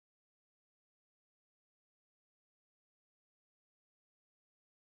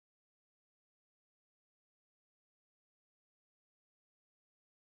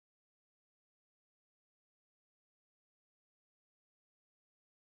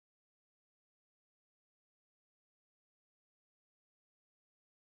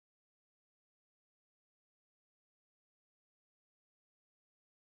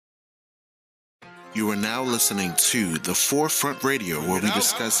You are now listening to The Forefront Radio, where we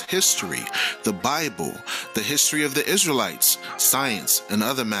discuss history, the Bible, the history of the Israelites, science, and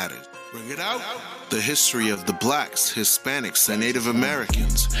other matters. Bring it out. The history of the blacks, Hispanics, and Native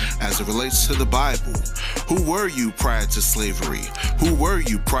Americans as it relates to the Bible. Who were you prior to slavery? Who were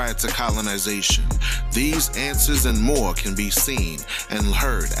you prior to colonization? These answers and more can be seen and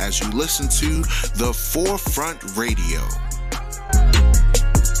heard as you listen to The Forefront Radio.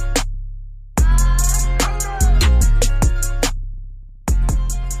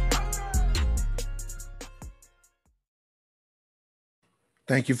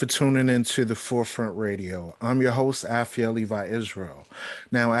 Thank you for tuning in to the Forefront Radio. I'm your host, Afia Levi Israel.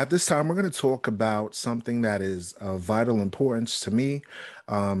 Now, at this time, we're going to talk about something that is of vital importance to me.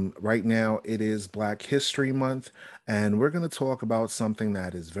 Right now, it is Black History Month, and we're going to talk about something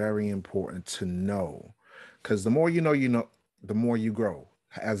that is very important to know. Because the more you know, the more you grow,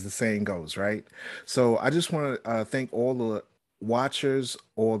 as the saying goes, right? So I just want to thank all the watchers,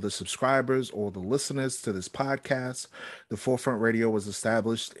 all the subscribers, all the listeners to this podcast. The Forefront Radio was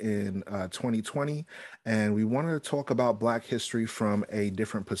established in 2020, and we wanted to talk about Black history from a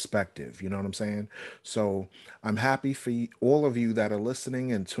different perspective. You know what I'm saying? So I'm happy for all of you that are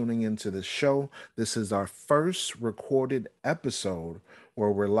listening and tuning into this show. This is our first recorded episode where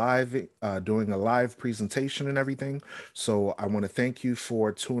we're live, doing a live presentation and everything. So I want to thank you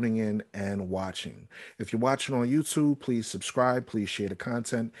for tuning in and watching. If you're watching on YouTube, please subscribe, please share the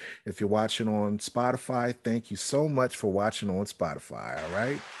content. If you're watching on Spotify, thank you so much for watching on Spotify, all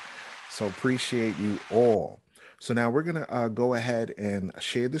right? So appreciate you all. So now we're going to go ahead and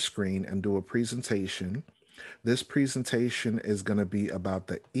share the screen and do a presentation. This presentation is going to be about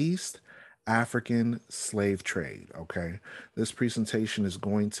the East African slave trade, okay? This presentation is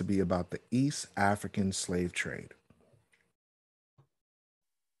going to be about the East African slave trade.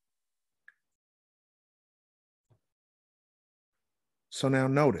 So now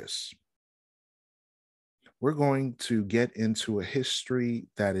notice, we're going to get into a history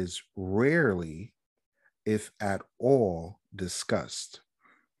that is rarely, if at all, discussed.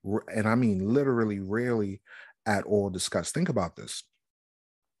 And I mean literally rarely at all discussed. Think about this.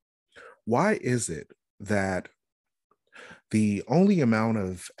 Why is it that the only amount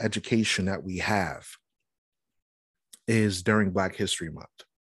of education that we have is during Black History Month?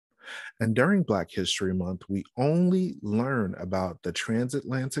 And during Black History Month, we only learn about the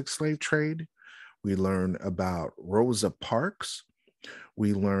transatlantic slave trade. We learn about Rosa Parks.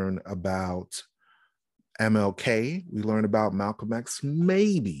 We learn about MLK. We learn about Malcolm X,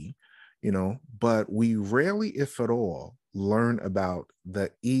 maybe, but we rarely, if at all, learn about the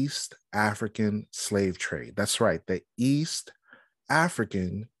East African slave trade. That's right, the East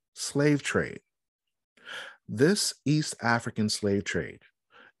African slave trade. This East African slave trade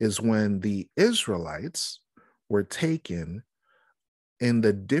is when the Israelites were taken in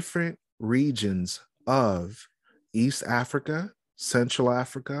the different regions of East Africa, Central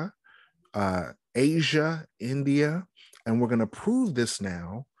Africa, Asia, India, and we're going to prove this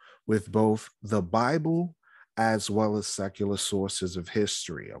now with both the Bible as well as secular sources of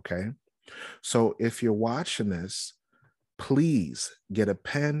history, okay? So if you're watching this, please get a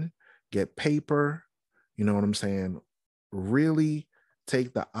pen, get paper, you know what I'm saying? Really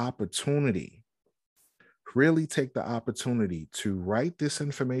take the opportunity to write this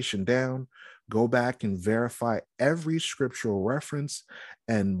information down, go back and verify every scriptural reference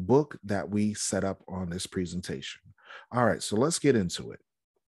and book that we set up on this presentation. All right, so let's get into it.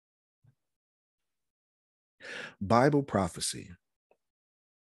 Bible prophecy.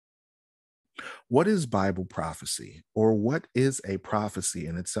 What is Bible prophecy, or what is a prophecy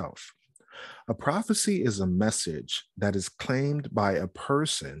in itself? A prophecy is a message that is claimed by a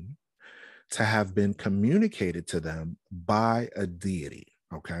person to have been communicated to them by a deity,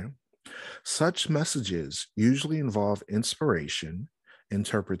 okay? Such messages usually involve inspiration,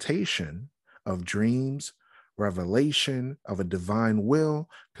 interpretation of dreams, revelation of a divine will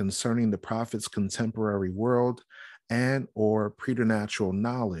concerning the prophet's contemporary world, and or preternatural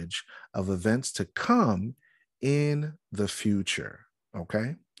knowledge of events to come in the future,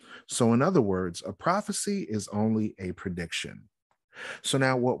 okay? So in other words, a prophecy is only a prediction. So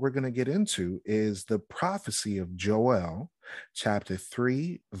now what we're going to get into is the prophecy of Joel, chapter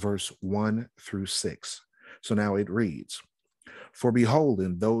 3, verse 1 through 6. So now it reads, "For behold,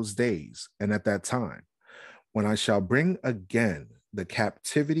 in those days and at that time, when I shall bring again the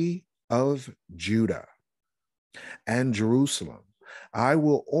captivity of Judah and Jerusalem, I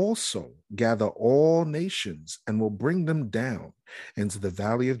will also gather all nations and will bring them down into the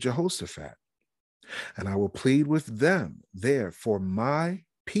valley of Jehoshaphat. And I will plead with them there for my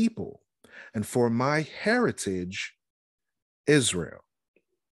people and for my heritage, Israel,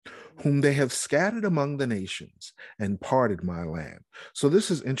 whom they have scattered among the nations and parted my land. So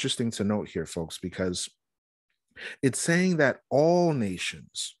this is interesting to note here, folks, because it's saying that all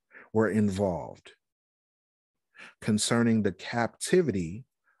nations were involved concerning the captivity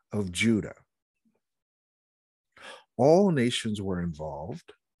of Judah. All nations were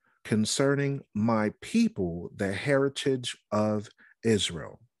involved concerning my people, the heritage of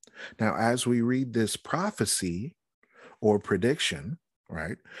Israel. Now, as we read this prophecy or prediction,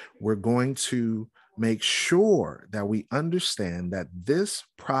 right, we're going to make sure that we understand that this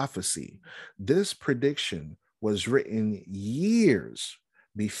prophecy, this prediction was written years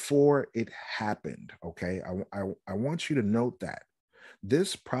before it happened. Okay. I want you to note that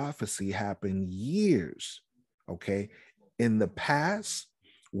this prophecy happened years, okay, in the past.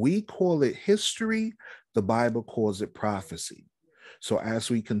 We call it history. The Bible calls it prophecy. So as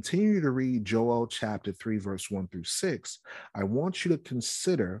we continue to read Joel chapter 3, verse 1 through 6, I want you to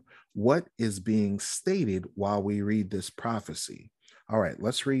consider what is being stated while we read this prophecy. All right,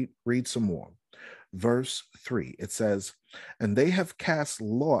 let's read some more. Verse 3, it says, and they have cast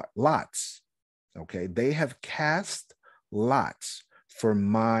lots. Okay, they have cast lots for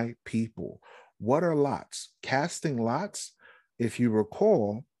my people. What are lots? Casting lots, if you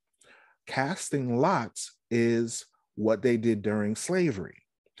recall, casting lots is what they did during slavery.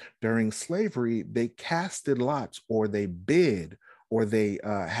 During slavery, they casted lots, or they bid, or they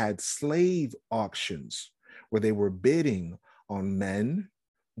had slave auctions where they were bidding on men,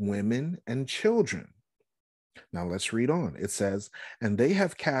 women, and children. Now let's read on. It says, and they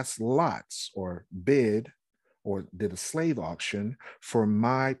have cast lots, or bid, or did a slave auction for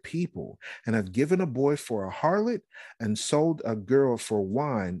my people, and have given a boy for a harlot and sold a girl for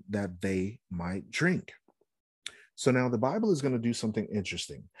wine that they might drink. So now the Bible is going to do something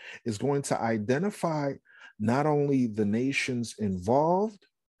interesting. It's going to identify not only the nations involved,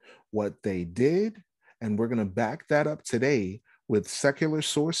 what they did, and we're going to back that up today with secular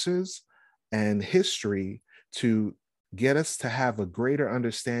sources and history to get us to have a greater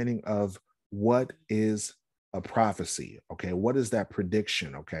understanding of what is a prophecy. Okay, what is that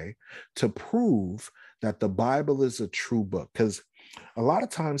prediction? Okay, to prove that the Bible is a true book, because a lot of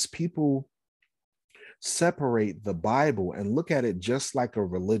times people separate the Bible and look at it just like a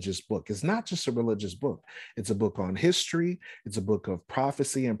religious book. It's not just a religious book. It's a book on history. It's a book of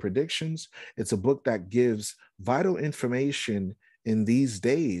prophecy and predictions. It's a book that gives vital information in these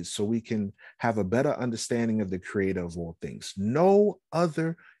days so we can have a better understanding of the creator of all things. No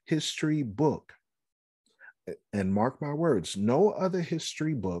other history book, and mark my words, no other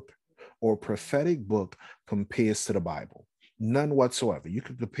history book or prophetic book compares to the Bible. None whatsoever. You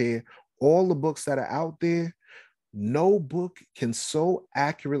can compare all the books that are out there. No book can so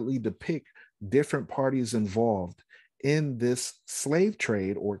accurately depict different parties involved in this slave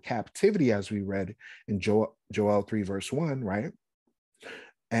trade or captivity, as we read in Joel 3, verse 1, right?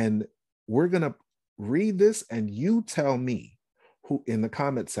 And we're going to read this, and you tell me who in the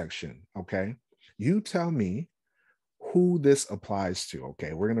comment section, okay? You tell me who this applies to,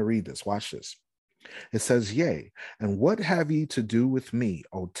 okay? We're going to read this. Watch this. It says, yea, and what have ye to do with me,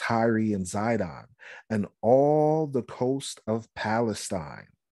 O Tyre and Zidon, and all the coast of Palestine?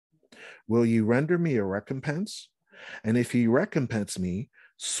 Will ye render me a recompense? And if ye recompense me,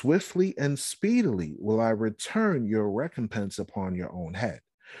 swiftly and speedily will I return your recompense upon your own head.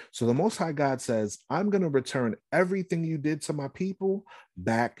 So the Most High God says, I'm going to return everything you did to my people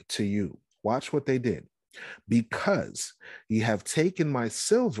back to you. Watch what they did. Because ye have taken my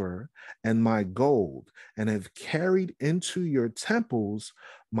silver and my gold, and have carried into your temples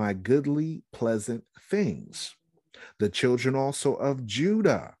my goodly, pleasant things. The children also of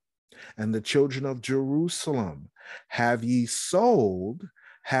Judah and the children of Jerusalem have ye sold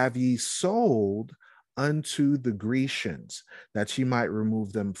unto the Grecians, that ye might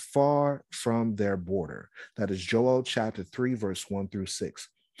remove them far from their border. That is Joel chapter 3, verse 1 through 6.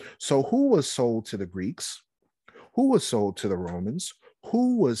 So who was sold to the Greeks? Who was sold to the Romans?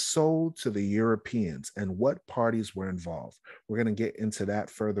 Who was sold to the Europeans? And what parties were involved? We're going to get into that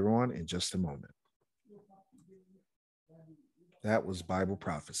further on in just a moment. That was Bible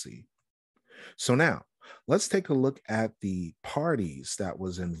prophecy. So now let's take a look at the parties that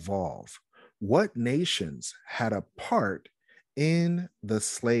was involved. What nations had a part in the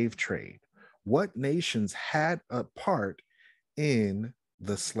slave trade? What nations had a part in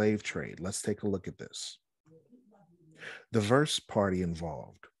the slave trade? Let's take a look at this. The first party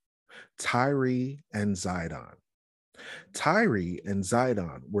involved, Tyre and Zidon. Tyre and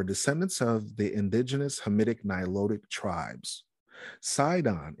Zidon were descendants of the indigenous Hamitic Nilotic tribes.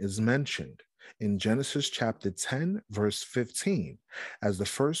 Sidon is mentioned in Genesis chapter 10, verse 15, as the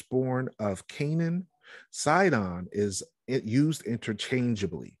firstborn of Canaan. Sidon is used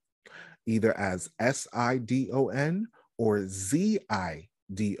interchangeably, either as Sidon or Zidon.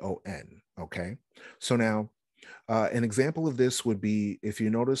 Okay. So now, an example of this would be if you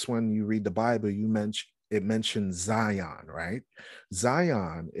notice when you read the Bible, it mentions Zion, right?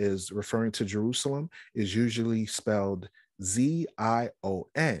 Zion is referring to Jerusalem, is usually spelled Zion.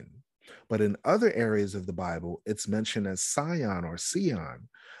 But in other areas of the Bible, it's mentioned as Sion or Sion,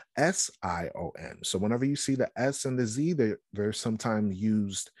 Sion. So whenever you see the S and the Z, they're sometimes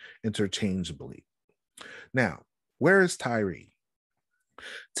used interchangeably. Now, where is Tyre?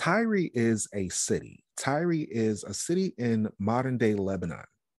 Tyre is a city. Tyre is a city in modern day Lebanon.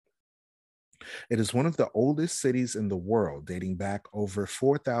 It is one of the oldest cities in the world, dating back over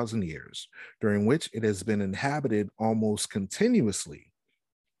 4,000 years, during which it has been inhabited almost continuously.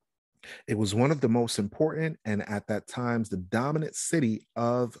 It was one of the most important and at that time the dominant city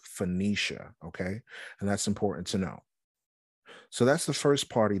of Phoenicia. Okay. And that's important to know. So that's the first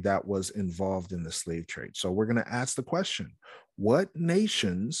party that was involved in the slave trade. So we're going to ask the question, what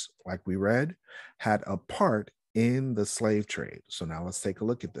nations, like we read, had a part in the slave trade? So now let's take a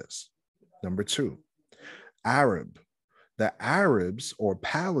look at this. Number 2, Arab. The Arabs or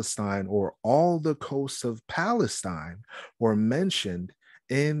Palestine or all the coasts of Palestine were mentioned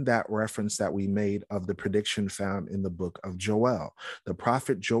in that reference that we made of the prediction found in the book of Joel. The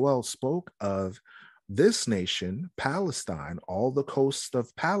prophet Joel spoke of this nation, Palestine, all the coasts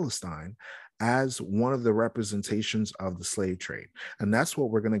of Palestine, as one of the representations of the slave trade. And that's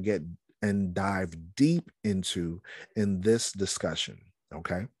what we're going to get and dive deep into in this discussion.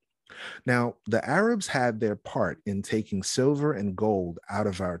 Okay. Now, the Arabs had their part in taking silver and gold out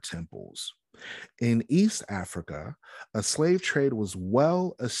of our temples. In East Africa, a slave trade was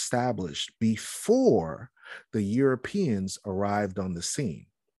well established before the Europeans arrived on the scene.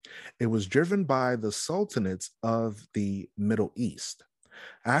 It was driven by the sultanates of the Middle East.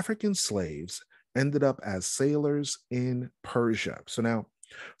 African slaves ended up as sailors in Persia. So now,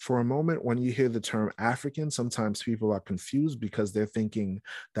 for a moment, when you hear the term African, sometimes people are confused because they're thinking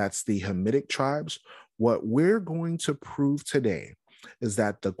that's the Hamitic tribes. What we're going to prove today is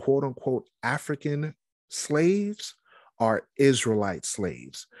that the quote unquote African slaves are Israelite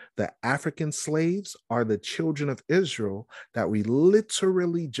slaves. The African slaves are the children of Israel that we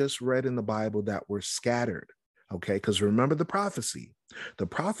literally just read in the Bible that were scattered. Okay, because remember the prophecy. The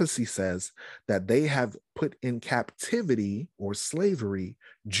prophecy says that they have put in captivity or slavery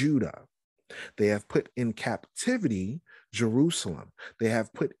Judah. They have put in captivity Jerusalem. They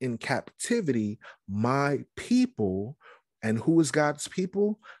have put in captivity my people. And who is God's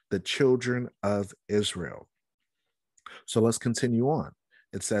people? The children of Israel. So let's continue on.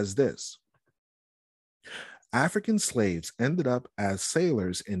 It says this. African slaves ended up as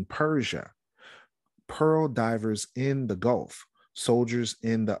sailors in Persia, pearl divers in the Gulf, soldiers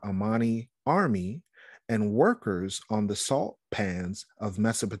in the Omani army, and workers on the salt pans of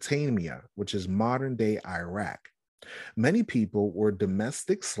Mesopotamia, which is modern day Iraq. Many people were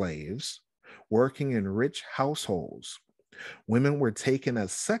domestic slaves working in rich households. Women were taken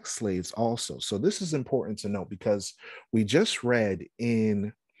as sex slaves also. So this is important to note because we literally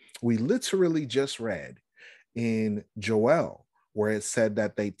just read in Joel where it said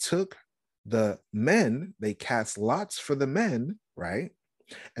that they took the men, they cast lots for the men, right?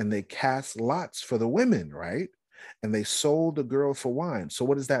 And they cast lots for the women, right? And they sold the girl for wine. So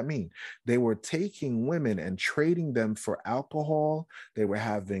what does that mean? They were taking women and trading them for alcohol. They were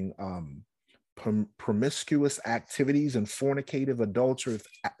having promiscuous activities and fornicative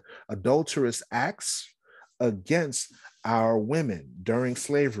adulterous acts against our women during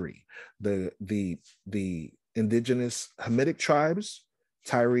slavery. The indigenous Hamitic tribes,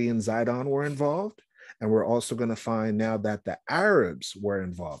 Tyre and Zidon, were involved. And we're also going to find now that the Arabs were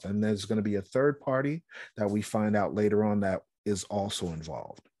involved. And there's going to be a third party that we find out later on that is also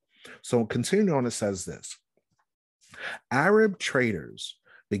involved. So continuing on, it says this. Arab traders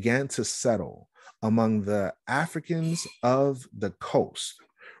began to settle among the Africans of the coast,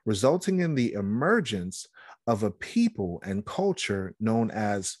 resulting in the emergence of a people and culture known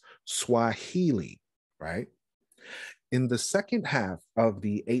as Swahili, right? In the second half of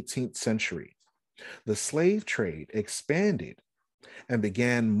the 18th century, the slave trade expanded and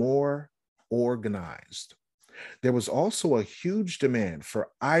began more organized. There was also a huge demand for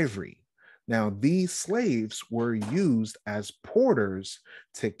ivory. Now, these slaves were used as porters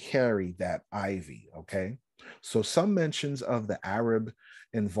to carry that ivy, okay? So some mentions of the Arab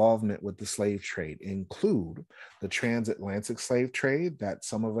involvement with the slave trade include the transatlantic slave trade that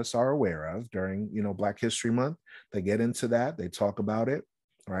some of us are aware of during, Black History Month. They get into that, they talk about it,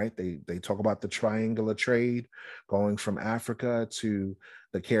 right? They talk about the triangular trade going from Africa to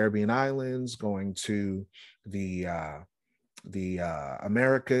the Caribbean islands, going to the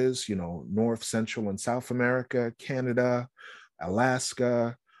Americas, North, Central, and South America, Canada,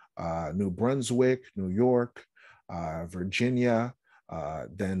 Alaska, New Brunswick, New York, Virginia.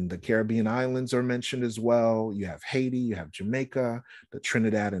 Then the Caribbean islands are mentioned as well. You have Haiti, you have Jamaica, the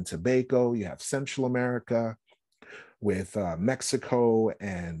Trinidad and Tobago, you have Central America with Mexico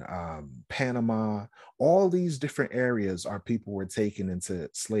and Panama. All these different areas are people were taken into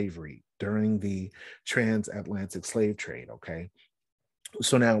slavery during the transatlantic slave trade, okay?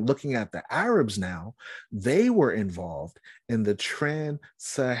 So now looking at the Arabs now, they were involved in the trans-Saharan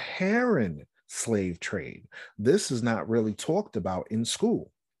slave trade. This is not really talked about in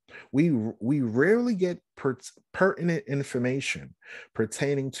school. We rarely get pertinent information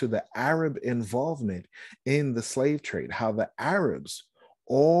pertaining to the Arab involvement in the slave trade, how the Arabs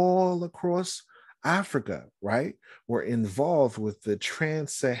all across Africa, right, were involved with the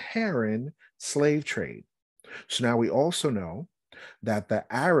trans-Saharan slave trade. So now we also know that the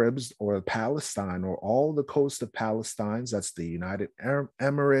Arabs or Palestine or all the coast of Palestine, that's the United Arab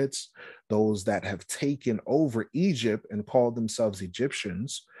Emirates, those that have taken over Egypt and called themselves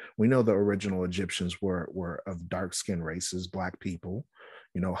Egyptians. We know the original Egyptians were of dark-skinned races, Black people,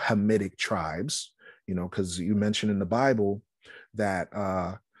 Hamitic tribes, because you mentioned in the Bible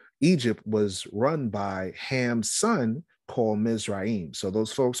that Egypt was run by Ham's son called Mizraim. So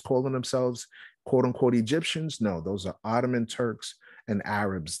those folks calling themselves quote unquote Egyptians, no, those are Ottoman Turks and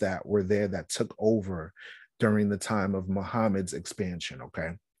Arabs that were there that took over during the time of Muhammad's expansion,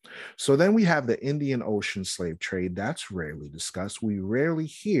 okay? So then we have the Indian Ocean slave trade. That's rarely discussed. We rarely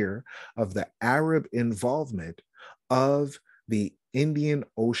hear of the Arab involvement of the Indian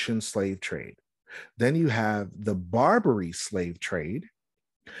Ocean slave trade. Then you have the Barbary slave trade,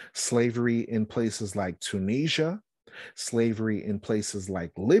 slavery in places like Tunisia, slavery in places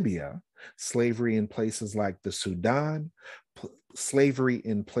like Libya, slavery in places like the Sudan, slavery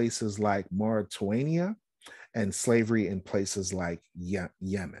in places like Mauritania, and slavery in places like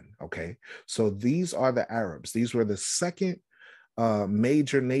Yemen. Okay, so these are the Arabs. These were the second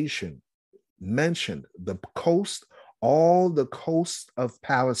major nation mentioned, the coast, all the coast of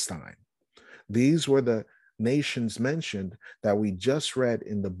Palestine. These were the nations mentioned that we just read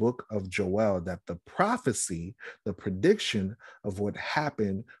in the book of Joel, that the prophecy, the prediction of what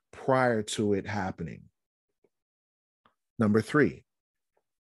happened prior to it happening. Number 3,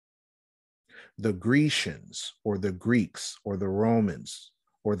 the Grecians or the Greeks or the Romans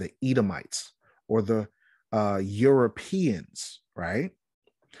or the Edomites or the Europeans, right?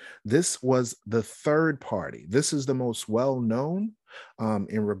 This was the third party. This is the most well-known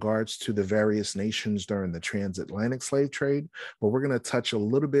in regards to the various nations during the transatlantic slave trade, but we're going to touch a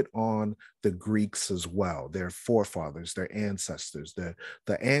little bit on the Greeks as well, their forefathers, their ancestors,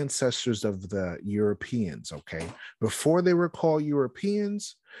 the ancestors of the Europeans, okay? Before they were called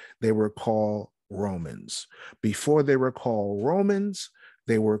Europeans, they were called Romans. Before they were called Romans,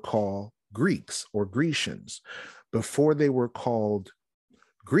 they were called Greeks or Grecians. Before they were called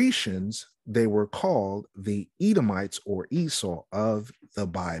Grecians, they were called the Edomites or Esau of the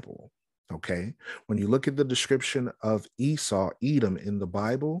Bible. Okay. When you look at the description of Esau, Edom in the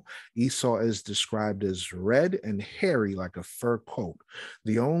Bible, Esau is described as red and hairy like a fur coat.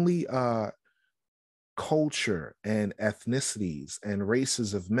 The only culture and ethnicities and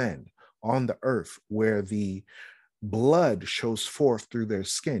races of men on the earth where the blood shows forth through their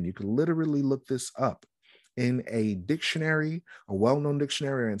skin. You can literally look this up in a dictionary, a well-known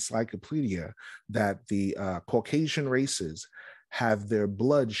dictionary or encyclopedia, that the Caucasian races have their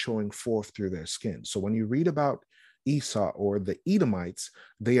blood showing forth through their skin. So when you read about Esau or the Edomites,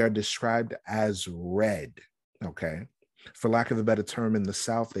 they are described as red, okay? For lack of a better term, in the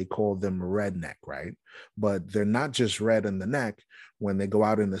South, they call them redneck, right? But they're not just red in the neck. When they go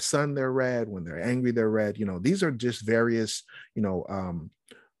out in the sun, they're red. When they're angry, they're red. These are just various,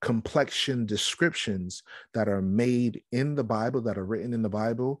 complexion descriptions that are made in the Bible, that are written in the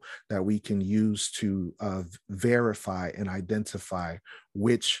Bible, that we can use to verify and identify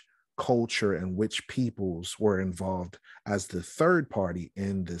which culture and which peoples were involved as the third party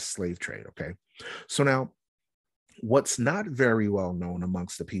in this slave trade, okay? So now, what's not very well known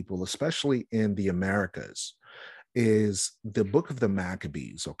amongst the people, especially in the Americas, is the book of the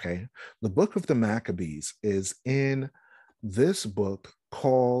Maccabees, okay? The book of the Maccabees is in this book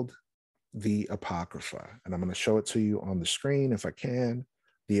called the Apocrypha. And I'm going to show it to you on the screen if I can.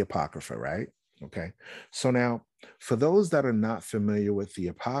 The Apocrypha, right? Okay. So now, for those that are not familiar with the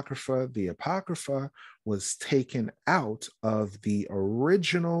Apocrypha was taken out of the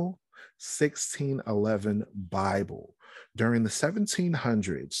original 1611 Bible. During the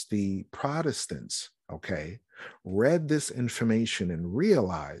 1700s, the Protestants, okay, read this information and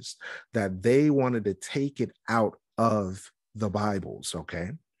realized that they wanted to take it out of the Bibles,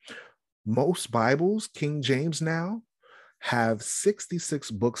 okay? Most Bibles, King James now, have 66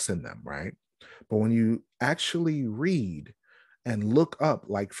 books in them, right? But when you actually read and look up,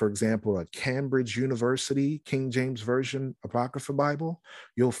 like, for example, a Cambridge University King James Version Apocrypha Bible,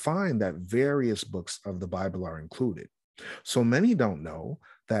 you'll find that various books of the Bible are included. So many don't know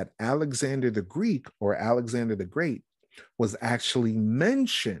that Alexander the Greek or Alexander the Great was actually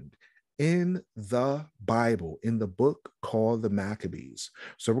mentioned in the Bible, in the book called the Maccabees.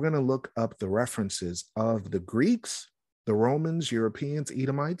 So we're going to look up the references of the Greeks, the Romans, Europeans,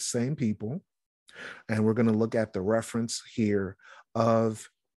 Edomites, same people. And we're going to look at the reference here of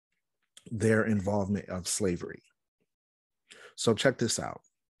their involvement of slavery. So check this out.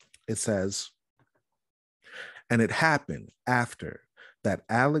 It says, and it happened after that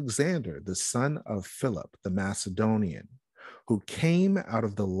Alexander, the son of Philip the Macedonian, who came out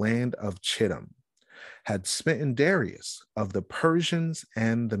of the land of Chittim, had smitten Darius of the Persians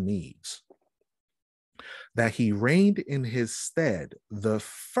and the Medes, that he reigned in his stead the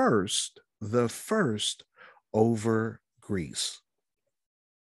first over Greece.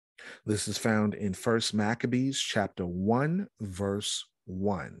 This is found in First Maccabees chapter 1, verse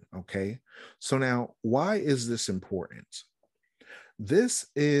 1. Okay. So now, why is this important? This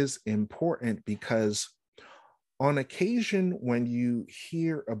is important because on occasion, when you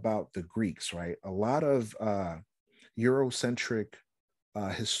hear about the Greeks, right, a lot of Eurocentric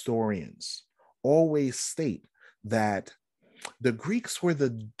historians always state that the Greeks were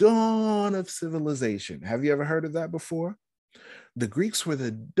the dawn of civilization. Have you ever heard of that before? The Greeks were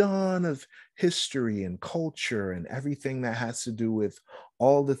the dawn of history and culture and everything that has to do with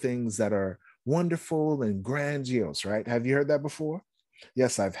all the things that are wonderful and grandiose, right? Have you heard that before?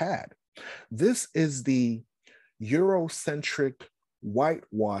 Yes, I've had. This is the Eurocentric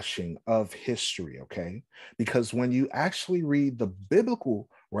whitewashing of history, okay? Because when you actually read the biblical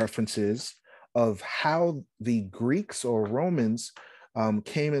references of how the Greeks or Romans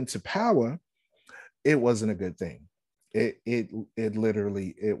came into power, it wasn't a good thing. It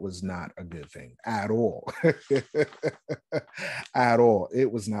literally, it was not a good thing at all. At all. It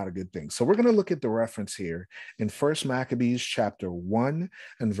was not a good thing. So we're going to look at the reference here in First Maccabees chapter 1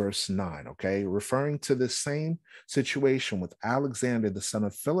 and verse 9, okay? Referring to the same situation with Alexander, the son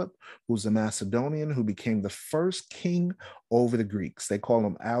of Philip, who's a Macedonian who became the first king over the Greeks. They call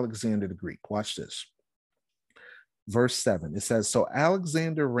him Alexander the Greek. Watch this. Verse 7, it says, so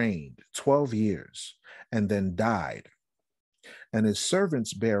Alexander reigned 12 years and then died, and his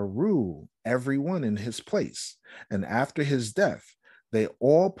servants bare rule, every one in his place. And after his death, they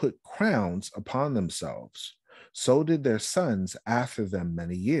all put crowns upon themselves. So did their sons after them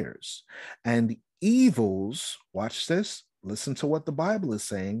many years. And evils, watch this, listen to what the Bible is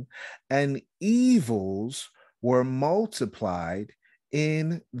saying, and evils were multiplied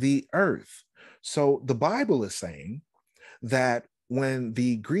in the earth. So the Bible is saying that when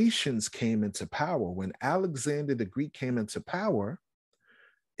the Grecians came into power, when Alexander the Greek came into power,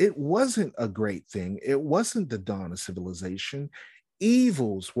 it wasn't a great thing. It wasn't the dawn of civilization.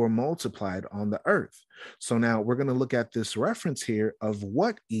 Evils were multiplied on the earth. So now we're going to look at this reference here of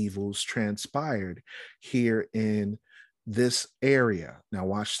what evils transpired here in this area. Now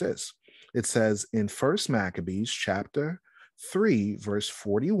watch this. It says in First Maccabees chapter 3, verse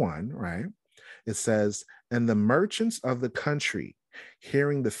 41, right? It says, and the merchants of the country,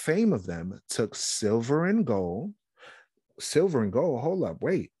 hearing the fame of them, took silver and gold. Silver and gold, hold up,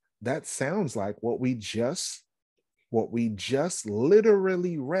 wait. That sounds like what we just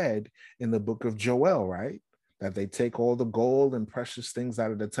literally read in the book of Joel, right? That they take all the gold and precious things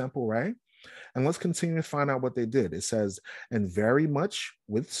out of the temple, right? And let's continue to find out what they did. It says, and very much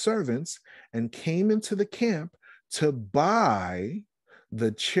with servants, and came into the camp to buy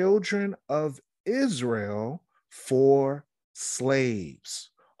the children of Israel for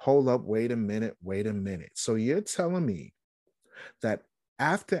slaves. Hold up, wait a minute. So you're telling me that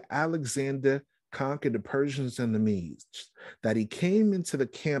after Alexander conquered the Persians and the Medes, that he came into the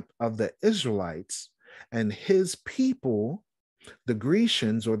camp of the Israelites and his people, the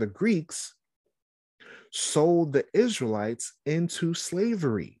Grecians or the Greeks, sold the Israelites into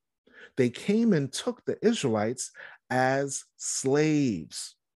slavery. They came and took the Israelites as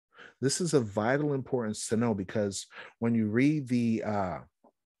slaves. This is of vital importance to know, because when you read the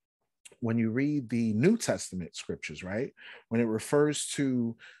New Testament scriptures, right, when it refers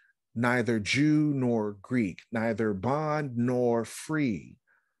to neither Jew nor Greek, neither bond nor free.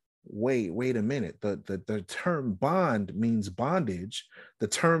 Wait a minute. The term bond means bondage. The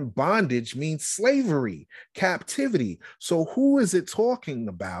term bondage means slavery, captivity. So who is it talking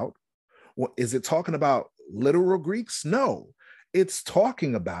about? Is it talking about literal Greeks? No, it's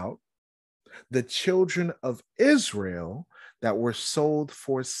talking about the children of Israel that were sold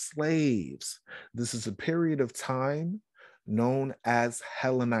for slaves. This is a period of time known as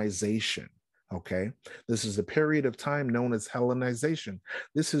Hellenization. Okay. This is a period of time known as Hellenization.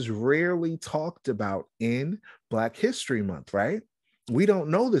 This is rarely talked about in Black History Month, right? We don't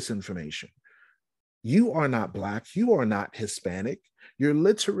know this information. You are not Black. You are not Hispanic. You're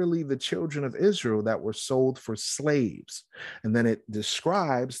literally the children of Israel that were sold for slaves. And then it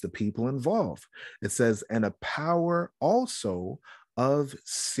describes the people involved. It says, and a power also of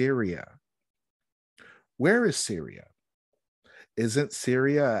Syria. Where is Syria? Isn't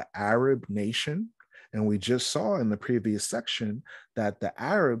Syria an Arab nation? And we just saw in the previous section that the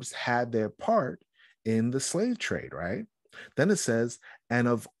Arabs had their part in the slave trade, right? Then it says, and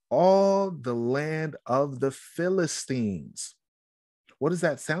of all the land of the Philistines. What does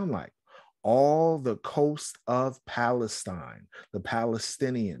that sound like? All the coast of Palestine, the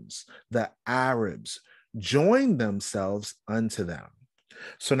Palestinians, the Arabs joined themselves unto them.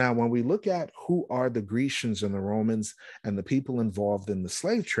 So now when we look at who are the Grecians and the Romans and the people involved in the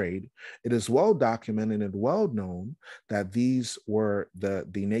slave trade, it is well documented and well known that these were the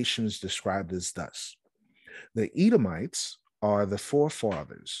nations described as thus. The Edomites are the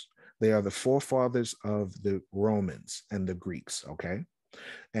forefathers. They are the forefathers of the Romans and the Greeks, okay?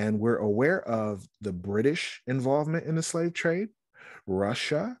 And we're aware of the British involvement in the slave trade,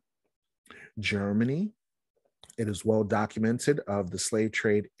 Russia, Germany. It is well documented of the slave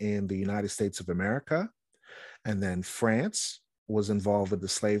trade in the United States of America. And then France was involved with the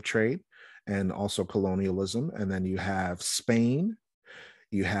slave trade and also colonialism. And then you have Spain,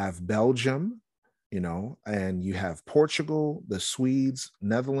 you have Belgium, and you have Portugal, the Swedes,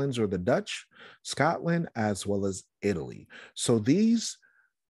 Netherlands, or the Dutch, Scotland, as well as Italy. So these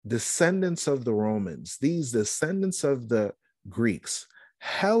descendants of the Romans, these descendants of the Greeks,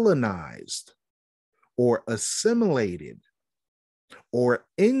 Hellenized or assimilated or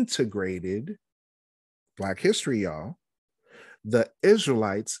integrated, Black history, y'all, the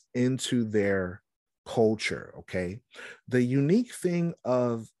Israelites into their culture, okay? The unique thing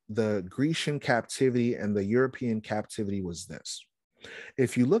of the Grecian captivity and the European captivity was this.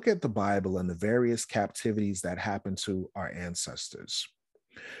 If you look at the Bible and the various captivities that happened to our ancestors,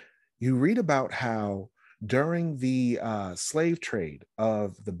 you read about how during the slave trade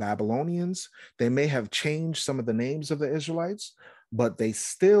of the Babylonians, they may have changed some of the names of the Israelites, but they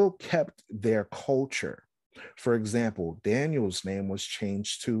still kept their culture. For example, Daniel's name was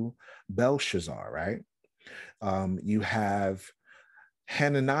changed to Belshazzar, right? You have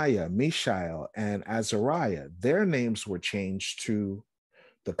Hananiah, Mishael, and Azariah. Their names were changed to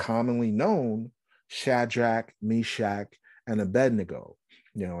the commonly known Shadrach, Meshach, and Abednego.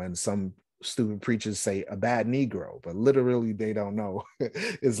 And some stupid preachers say a bad Negro, but literally they don't know.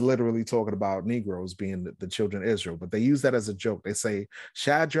 It's literally talking about Negroes being the children of Israel, but they use that as a joke. They say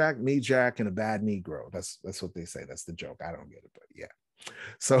Shadrach, Meshach, and a bad Negro. That's what they say. That's the joke. I don't get it, but yeah.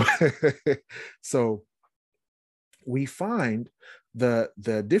 So, so we find the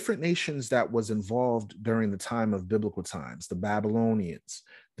different nations that was involved during the time of biblical times: the Babylonians,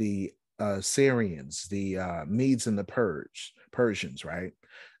 the Syrians, the Medes and the Persians, right?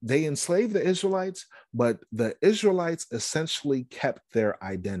 They enslaved the Israelites, but the Israelites essentially kept their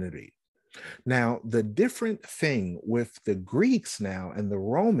identity. Now, the different thing with the Greeks now and the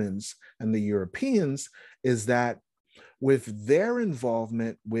Romans and the Europeans is that with their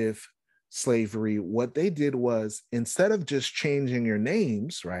involvement with slavery, what they did was, instead of just changing your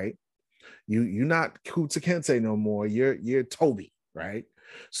names, right? You're not Kunta Kinte no more. You're Toby, right?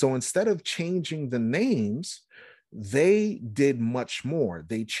 So instead of changing the names, they did much more.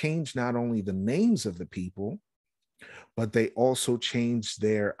 They changed not only the names of the people, but they also changed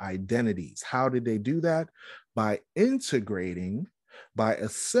their identities. How did they do that? By integrating, by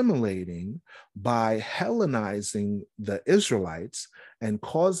assimilating, by Hellenizing the Israelites and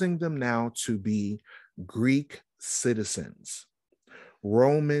causing them now to be Greek citizens,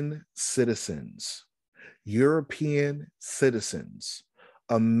 Roman citizens, European citizens,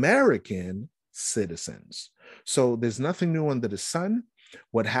 American citizens. So there's nothing new under the sun.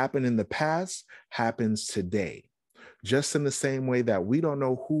 What happened in the past happens today. Just in the same way that we don't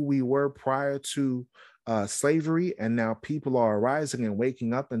know who we were prior to slavery, and now people are arising and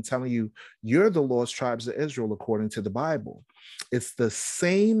waking up and telling you you're the lost tribes of Israel according to the Bible. It's the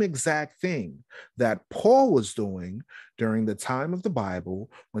same exact thing that Paul was doing during the time of the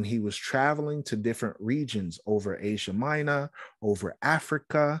Bible when he was traveling to different regions over Asia Minor, over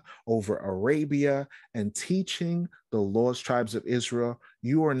Africa, over Arabia, and teaching the lost tribes of Israel,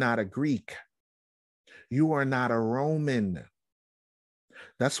 you are not a Greek. You are not a Roman.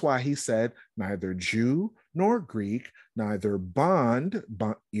 That's why he said, neither Jew nor Greek, neither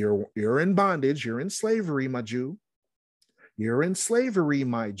you're in bondage, you're in slavery, my Jew. You're in slavery,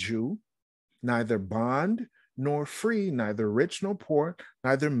 my Jew. Neither bond nor free, neither rich nor poor,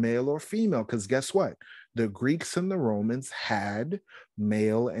 neither male or female. Because guess what? The Greeks and the Romans had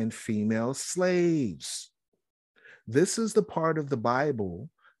male and female slaves. This is the part of the Bible,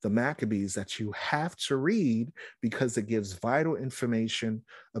 the Maccabees, that you have to read because it gives vital information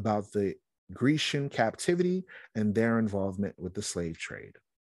about the Grecian captivity and their involvement with the slave trade.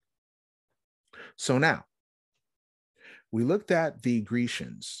 So now, we looked at the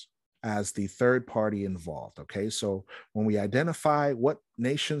Grecians as the third party involved. Okay, so when we identify what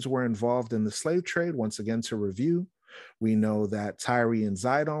nations were involved in the slave trade, once again to review, we know that Tyre and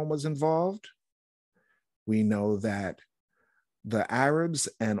Zidon was involved. We know that the Arabs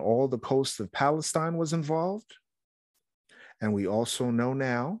and all the coast of Palestine was involved. And we also know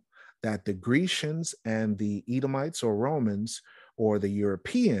now that the Grecians and the Edomites or Romans or the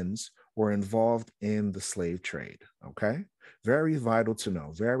Europeans were involved in the slave trade. Okay, very vital to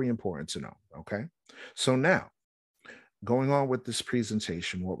know, very important to know. Okay, so now going on with this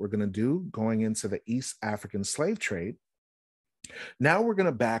presentation, what we're going to do going into the East African slave trade, now we're going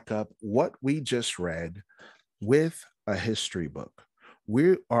to back up what we just read with a history book.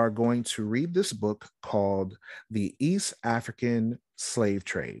 We are going to read this book called The East African Slave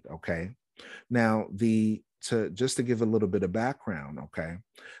Trade. Okay. Now, just to give a little bit of background, okay,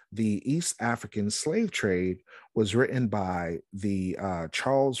 the East African slave trade was written by the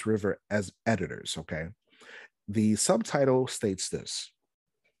Charles River as editors. Okay. The subtitle states this: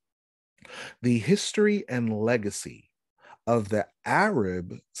 The History and Legacy of the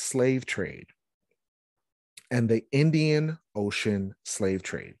Arab Slave Trade and the Indian Ocean Slave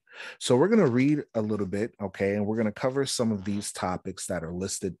Trade. So we're going to read a little bit, okay, and we're going to cover some of these topics that are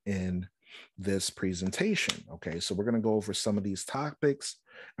listed in this presentation, okay? So we're going to go over some of these topics,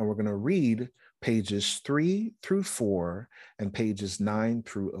 and we're going to read pages 3 through 4 and pages 9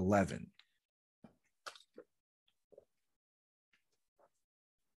 through 11.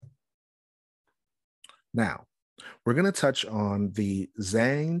 Now, we're going to touch on the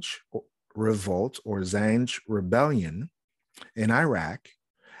Zanj Revolt or Zanj Rebellion in Iraq,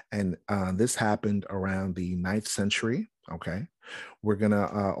 and this happened around the 9th century. Okay, we're going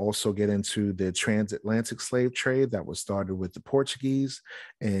to also get into the transatlantic slave trade that was started with the Portuguese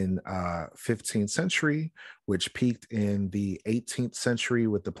in 15th century, which peaked in the 18th century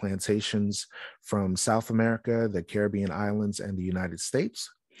with the plantations from South America, the Caribbean islands, and the United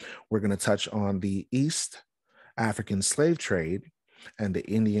States. We're going to touch on the East African slave trade and the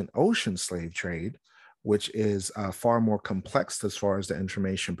Indian Ocean slave trade, which is far more complex as far as the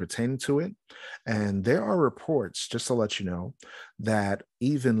information pertaining to it. And there are reports, just to let you know, that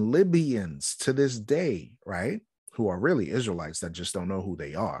even Libyans to this day, right, who are really Israelites that just don't know who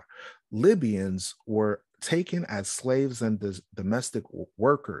they are, Libyans were taken as slaves and domestic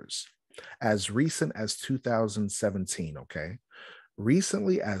workers as recent as 2017, okay?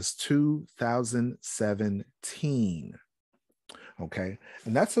 Recently as 2017. Okay.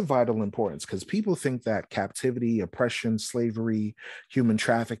 And that's of vital importance because people think that captivity, oppression, slavery, human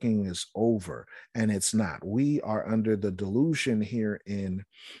trafficking is over, and it's not. We are under the delusion here in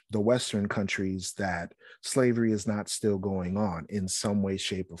the Western countries that slavery is not still going on in some way,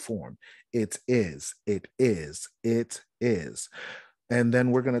 shape, or form. It is. It is. It is. And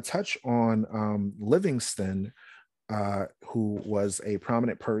then we're going to touch on Livingston, who was a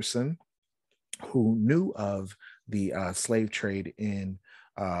prominent person who knew of the slave trade in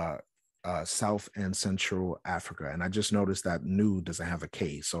South and Central Africa. And I just noticed that "new" doesn't have a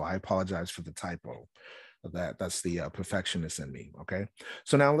K, so I apologize for the typo. That's the perfectionist in me, okay?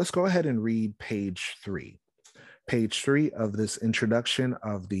 So now let's go ahead and read page 3. Page 3 of this introduction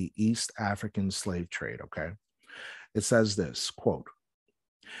of the East African slave trade, okay? It says this, quote,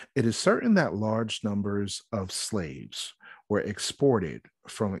 "It is certain that large numbers of slaves were exported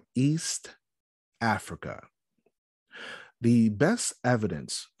from East Africa. The best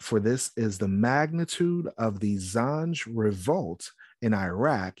evidence for this is the magnitude of the Zanj revolt in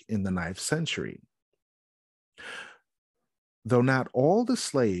Iraq in the 9th century. Though not all the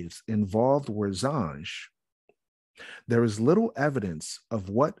slaves involved were Zanj, there is little evidence of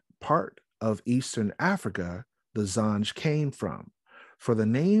what part of Eastern Africa the Zanj came from, for the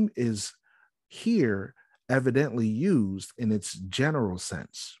name is here evidently used in its general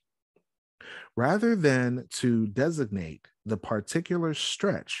sense, rather than to designate the particular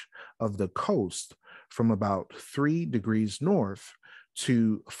stretch of the coast from about 3 degrees north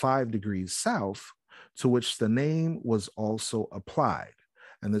to 5 degrees south, to which the name was also applied.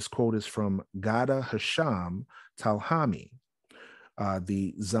 And this quote is from Gada Hasham Talhami,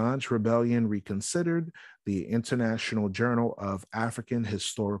 the Zanj Rebellion Reconsidered, the International Journal of African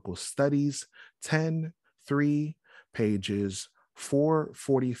Historical Studies, 10-3, pages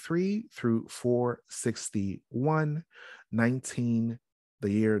 443 through 461, 19,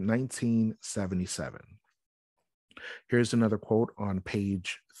 the year 1977. Here's another quote on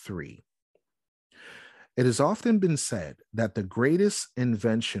page 3. It has often been said that the greatest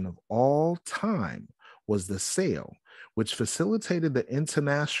invention of all time was the sail, which facilitated the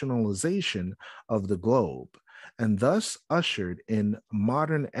internationalization of the globe and thus ushered in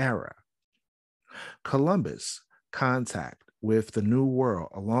modern era. Columbus' contact with the New World,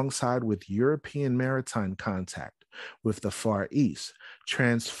 alongside with European maritime contact with the Far East,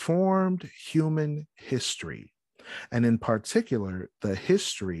 transformed human history, and in particular, the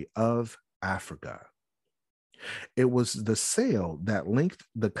history of Africa. It was the sail that linked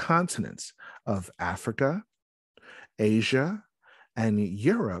the continents of Africa, Asia, and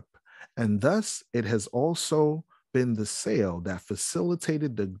Europe, and thus it has also been the sail that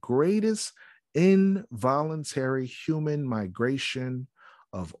facilitated the greatest involuntary human migration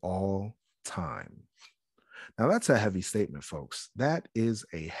of all time. Now, that's a heavy statement, folks. That is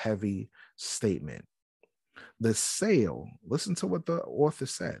a heavy statement. The sail, listen to what the author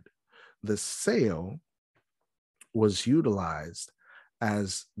said. The sail was utilized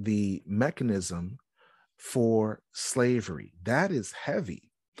as the mechanism for slavery. That is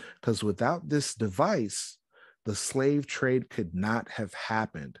heavy, because without this device, the slave trade could not have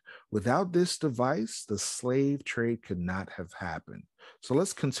happened. Without this device, the slave trade could not have happened. So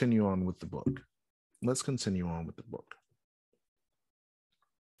let's continue on with the book. Let's continue on with the book.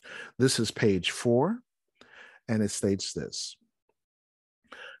 This is page 4, and it states this.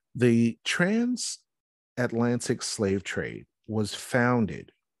 The transatlantic slave trade was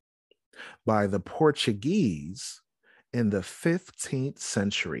founded by the Portuguese in the 15th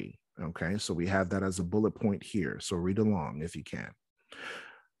century. Okay, so we have that as a bullet point here. So read along if you can.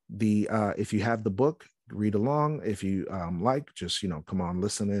 If you have the book, read along. If you like, just come on,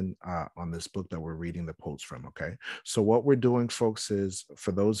 listen in on this book that we're reading the quotes from. Okay, so what we're doing, folks, is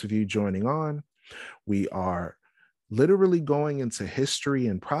for those of you joining on, we are literally going into history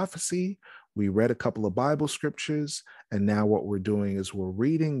and prophecy. We read a couple of Bible scriptures, and now what we're doing is we're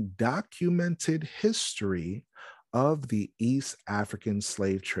reading documented history of the East African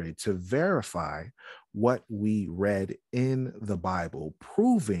slave trade to verify what we read in the Bible,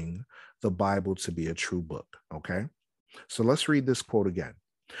 proving the Bible to be a true book. Okay, so let's read this quote again.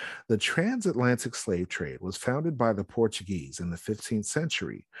 The transatlantic slave trade was founded by the Portuguese in the 15th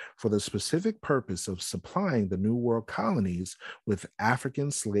century for the specific purpose of supplying the New World colonies with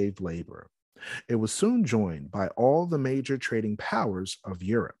African slave labor. It was soon joined by all the major trading powers of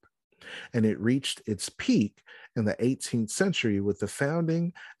Europe, and it reached its peak in the 18th century with the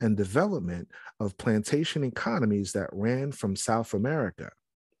founding and development of plantation economies that ran from South America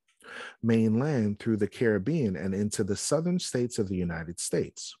mainland through the Caribbean and into the southern states of the United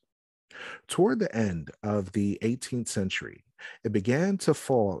States. Toward the end of the 18th century, it began to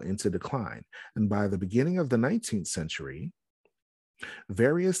fall into decline, and by the beginning of the 19th century,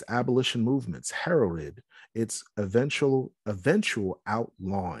 various abolition movements heralded its eventual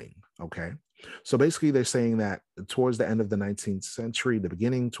outlawing. Okay, so basically, they're saying that towards the end of the 19th century, towards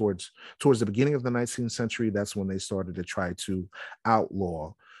the beginning of the 19th century, that's when they started to try to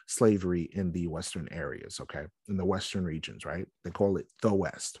outlaw slavery in the Western areas. Okay, in the Western regions, right? They call it the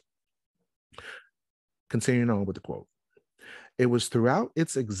West. Continuing on with the quote. It was throughout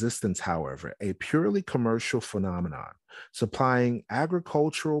its existence, however, a purely commercial phenomenon, supplying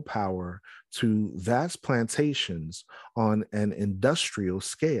agricultural power to vast plantations on an industrial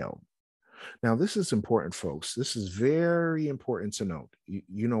scale. Now, this is important, folks. This is very important to note.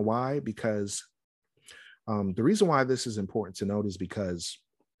 You know why? Because the reason why this is important to note is because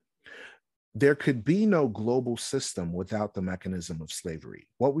there could be no global system without the mechanism of slavery.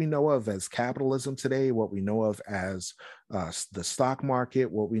 What we know of as capitalism today, what we know of as the stock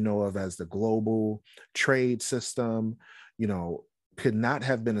market, what we know of as the global trade system, could not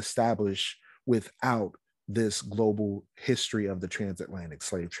have been established without this global history of the transatlantic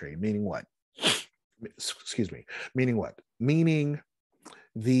slave trade. Meaning what? Excuse me. Meaning what? Meaning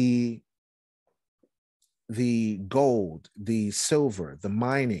the gold, the silver, the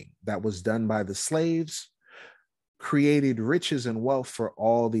mining that was done by the slaves created riches and wealth for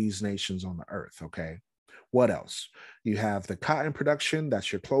all these nations on the earth. Okay. What else? You have the cotton production,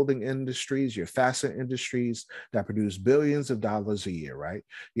 that's your clothing industries, your fashion industries that produce billions of dollars a year, right?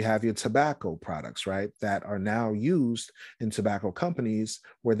 You have your tobacco products, right, that are now used in tobacco companies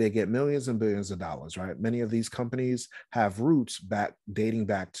where they get millions and billions of dollars, right? Many of these companies have roots dating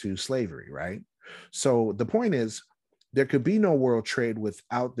back to slavery, right? So the point is, there could be no world trade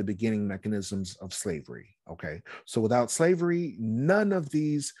without the beginning mechanisms of slavery. Okay. So without slavery, none of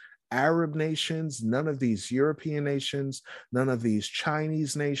these Arab nations, none of these European nations, none of these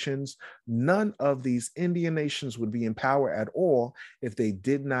Chinese nations, none of these Indian nations would be in power at all if they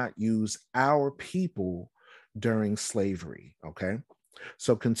did not use our people during slavery. Okay.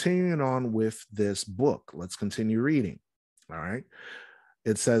 So continuing on with this book, let's continue reading. All right.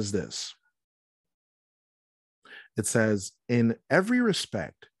 It says this. It says, in every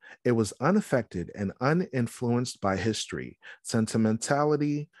respect, it was unaffected and uninfluenced by history,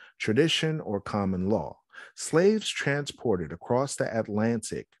 sentimentality, tradition, or common law. Slaves transported across the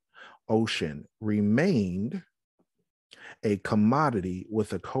Atlantic Ocean remained a commodity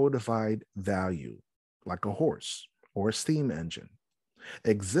with a codified value, like a horse or a steam engine,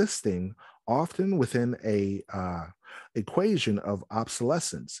 existing often within a equation of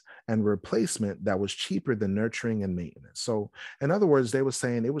obsolescence and replacement that was cheaper than nurturing and maintenance. So, in other words, they were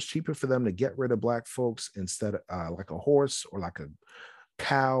saying it was cheaper for them to get rid of Black folks instead of like a horse or like a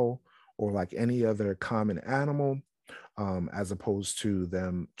cow or like any other common animal, as opposed to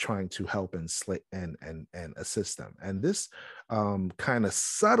them trying to help and assist them. And this kind of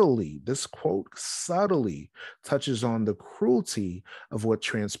subtly, this quote subtly touches on the cruelty of what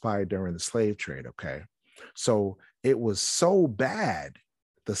transpired during the slave trade. Okay, so it was so bad.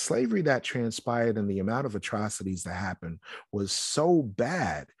 The slavery that transpired and the amount of atrocities that happened was so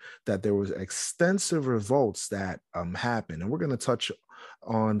bad that there was extensive revolts that happened, and we're going to touch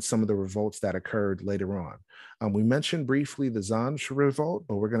on some of the revolts that occurred later on. We mentioned briefly the Zanj revolt,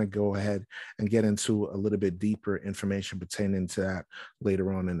 but we're going to go ahead and get into a little bit deeper information pertaining to that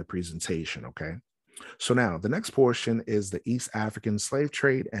later on in the presentation. Okay. So now the next portion is the East African slave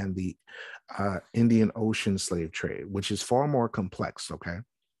trade and the Indian Ocean slave trade, which is far more complex. Okay.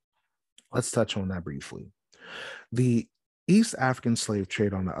 Let's touch on that briefly. The East African slave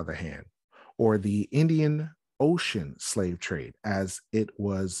trade, on the other hand, or the Indian Ocean slave trade, as it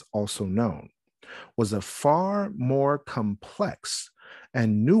was also known, was a far more complex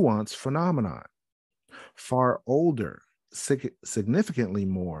and nuanced phenomenon, far older, significantly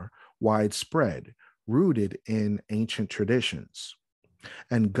more widespread, rooted in ancient traditions,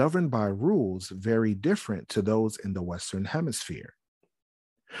 and governed by rules very different to those in the Western Hemisphere.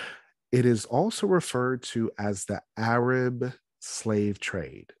 It is also referred to as the Arab slave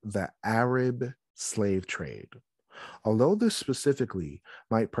trade, the Arab slave trade. Although this specifically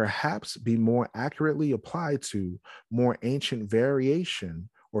might perhaps be more accurately applied to more ancient variation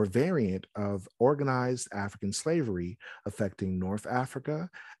or variant of organized African slavery affecting North Africa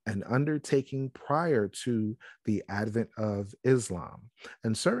and undertaking prior to the advent of Islam,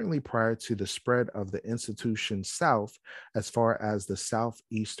 and certainly prior to the spread of the institution south as far as the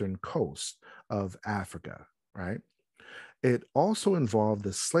southeastern coast of Africa, right? It also involved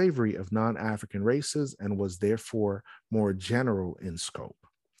the slavery of non African races and was therefore more general in scope.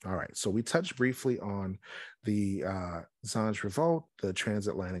 All right, so we touched briefly on the Zanj Revolt, the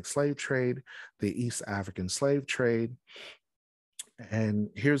transatlantic slave trade, the East African slave trade. And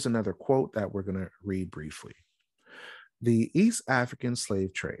here's another quote that we're going to read briefly. The East African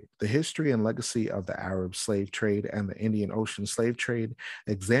slave trade, the history and legacy of the Arab slave trade and the Indian Ocean slave trade,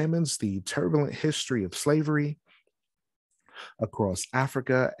 examines the turbulent history of slavery across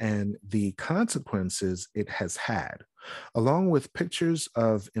Africa and the consequences it has had. Along with pictures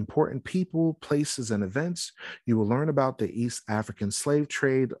of important people, places, and events, you will learn about the East African slave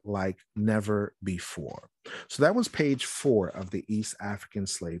trade like never before. So that was page 4 of the East African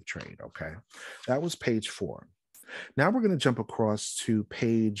slave trade. Okay. That was page 4. Now we're going to jump across to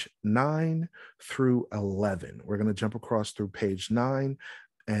page 9 through 11. We're going to jump across through page 9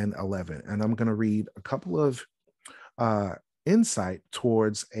 and 11. And I'm going to read a couple of insight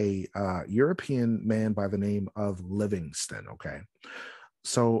towards a European man by the name of Livingston. Okay.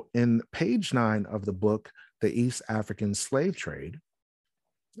 So in page 9 of the book, The East African Slave Trade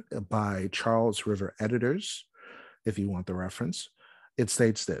by Charles River Editors, if you want the reference, it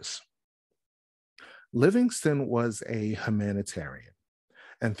states this. Livingston was a humanitarian,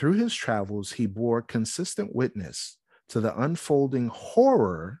 and through his travels, he bore consistent witness to the unfolding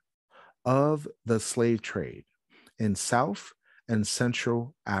horror of the slave trade in South and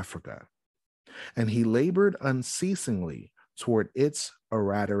Central Africa, and he labored unceasingly toward its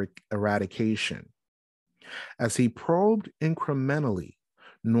eradication. As he probed incrementally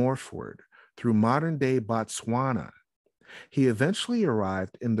northward through modern day Botswana, he eventually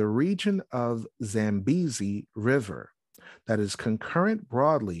arrived in the region of Zambezi River that is concurrent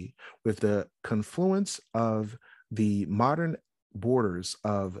broadly with the confluence of the modern borders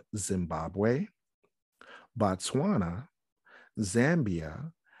of Zimbabwe, Botswana,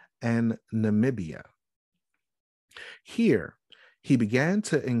 Zambia, and Namibia. Here, he began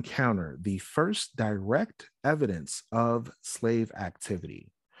to encounter the first direct evidence of slave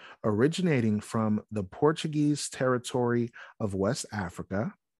activity, originating from the Portuguese territory of West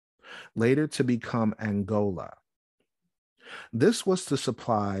Africa, later to become Angola. This was to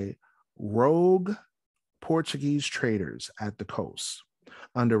supply rogue Portuguese traders at the coast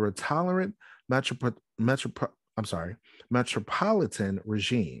under a tolerant metropolitan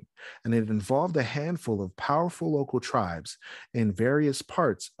regime, and it involved a handful of powerful local tribes in various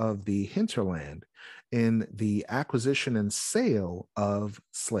parts of the hinterland in the acquisition and sale of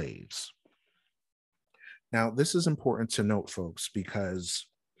slaves. Now, this is important to note, folks, because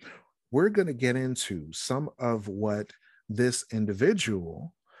we're going to get into some of what this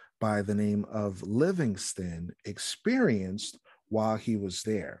individual by the name of Livingston experienced while he was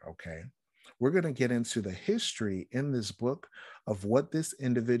there. Okay. We're going to get into the history in this book of what this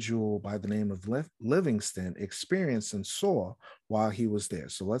individual by the name of Livingston experienced and saw while he was there.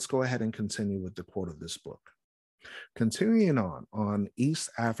 So let's go ahead and continue with the quote of this book. Continuing on East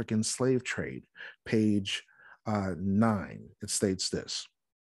African slave trade, page 9, it states this.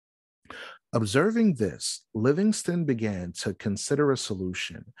 Observing this, Livingston began to consider a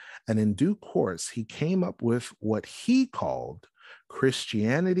solution, and in due course, he came up with what he called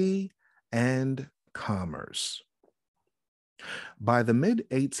Christianity and commerce. By the mid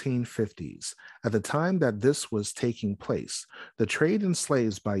 1850s, at the time that this was taking place, the trade in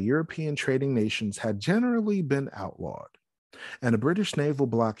slaves by European trading nations had generally been outlawed, and a British naval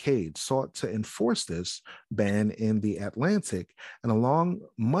blockade sought to enforce this ban in the Atlantic and along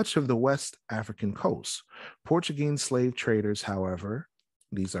much of the West African coast. Portuguese slave traders, however,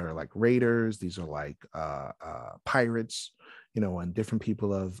 these are like raiders, these are like pirates, and different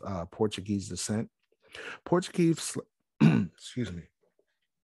people of Portuguese descent. Portuguese, excuse me.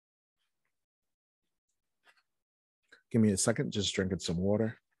 Give me a second, just drinking some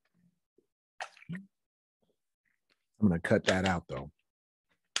water. I'm going to cut that out, though.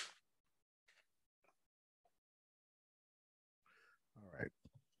 All right.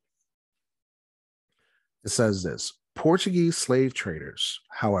 It says this: Portuguese slave traders,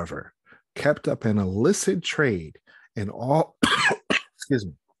 however, kept up an illicit trade in all, excuse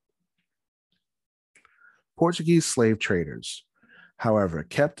me. Portuguese slave traders, however,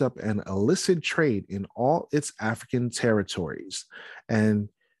 kept up an illicit trade in all its African territories, and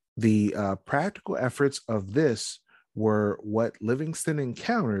the practical efforts of this were what Livingston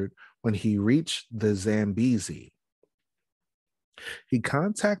encountered when he reached the Zambezi. He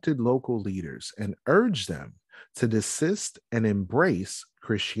contacted local leaders and urged them to desist and embrace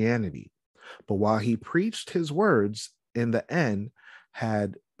Christianity. But while he preached, his words in the end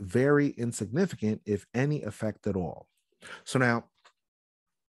had very insignificant, if any, effect at all. So now,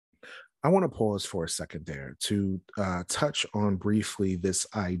 I want to pause for a second there to touch on briefly this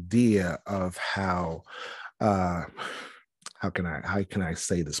idea of how can I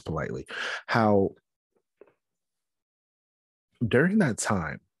say this politely? How during that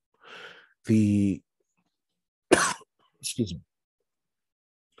time, the excuse me.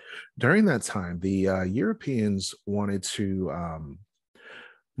 During that time, the Europeans wanted to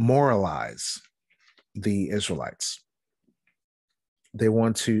moralize the Israelites. They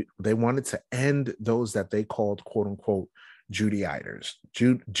wanted to end those that they called "quote unquote" Judaizers.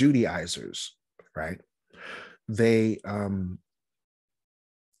 Judaizers, right? They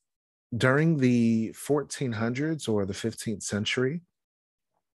during the 1400s or the 15th century,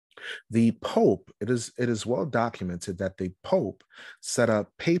 the Pope, it is well documented that the Pope set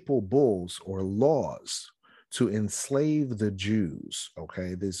up papal bulls or laws to enslave the Jews.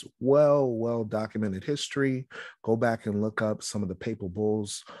 Okay, this well documented history. Go back and look up some of the papal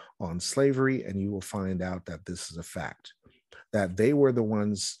bulls on slavery, and you will find out that this is a fact. That they were the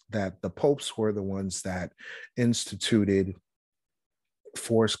ones, that the popes were the ones that instituted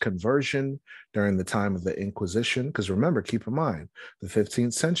forced conversion during the time of the Inquisition. Because remember, keep in mind, the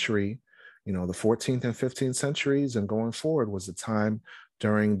 15th century, The 14th and 15th centuries and going forward was a time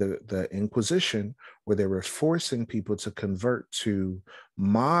during the Inquisition where they were forcing people to convert to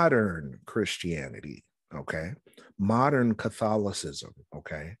modern Christianity, okay? Modern Catholicism,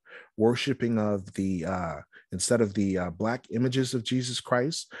 okay? Worshiping of instead of the Black images of Jesus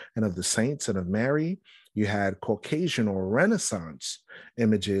Christ and of the saints and of Mary, you had Caucasian or Renaissance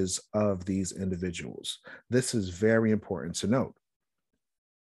images of these individuals. This is very important to note.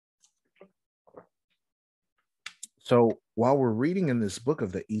 So while we're reading in this book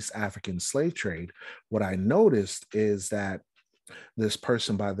of the East African slave trade, what I noticed is that this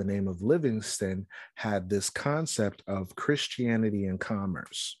person by the name of Livingston had this concept of Christianity and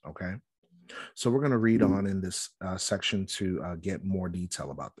commerce. Okay. So we're going to read on in this section to get more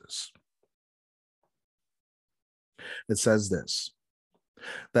detail about this. It says this: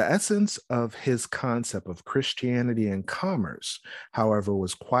 the essence of his concept of Christianity and commerce, however,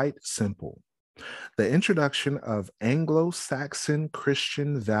 was quite simple. The introduction of Anglo-Saxon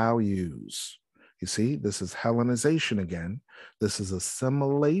Christian values. You see, this is Hellenization again. This is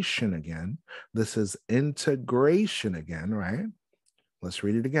assimilation again. This is integration again, right? Let's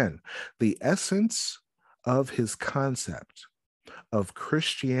read it again. The essence of his concept of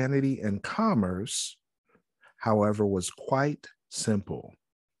Christianity and commerce, however, was quite simple.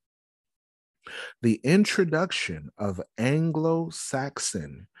 The introduction of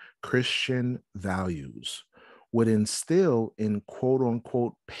Anglo-Saxon Christian values would instill in quote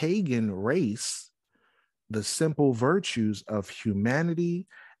unquote pagan race the simple virtues of humanity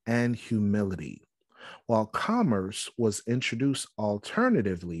and humility, while commerce was introduced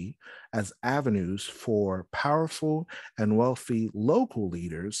alternatively as avenues for powerful and wealthy local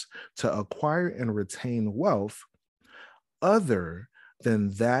leaders to acquire and retain wealth other than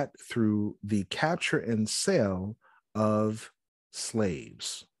that through the capture and sale of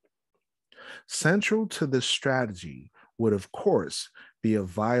slaves. Central to this strategy would, of course, be a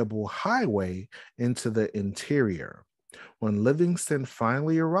viable highway into the interior. When Livingston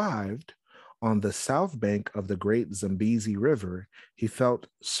finally arrived on the south bank of the great Zambezi River, he felt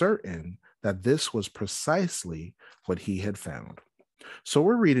certain that this was precisely what he had found. So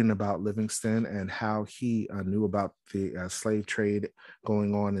we're reading about Livingston and how he knew about the slave trade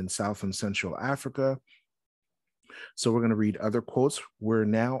going on in South and Central Africa. So we're going to read other quotes. We're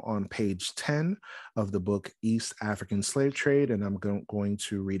now on page 10 of the book East African Slave Trade, and I'm going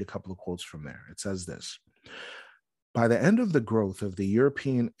to read a couple of quotes from there. It says this: by the end of the growth of the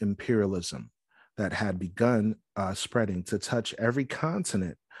European imperialism that had begun spreading to touch every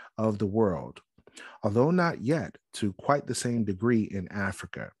continent of the world, although not yet to quite the same degree in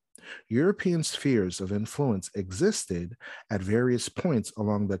Africa, European spheres of influence existed at various points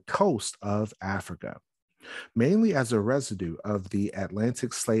along the coast of Africa, mainly as a residue of the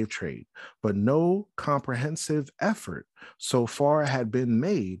Atlantic slave trade, but no comprehensive effort so far had been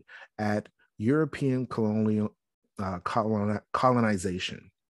made at European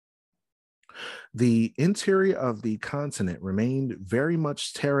colonization. The interior of the continent remained very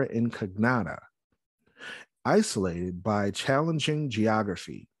much terra incognita, isolated by challenging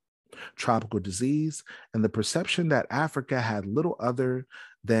geography, tropical disease, and the perception that Africa had little other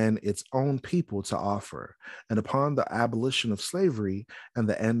than its own people to offer. And upon the abolition of slavery and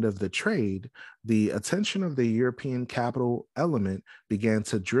the end of the trade, the attention of the European capital element began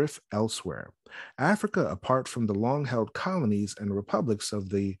to drift elsewhere. Africa, apart from the long-held colonies and republics of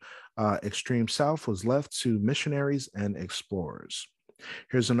the extreme south, was left to missionaries and explorers.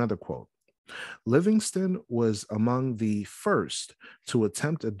 Here's another quote: Livingston was among the first to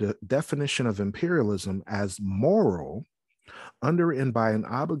attempt a definition of imperialism as moral, underwritten by an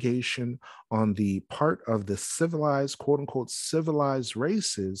obligation on the part of the civilized, quote unquote, civilized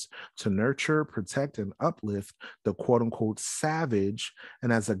races to nurture, protect, and uplift the quote unquote savage,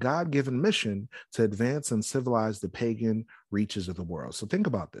 and as a God given mission to advance and civilize the pagan reaches of the world. So think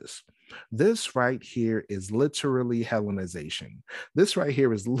about this. This right here is literally Hellenization. This right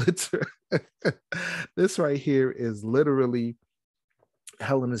here is this right here is literally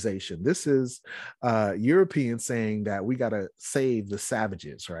Hellenization. This is Europeans saying that we got to save the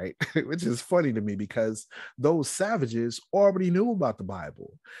savages, right? Which is funny to me because those savages already knew about the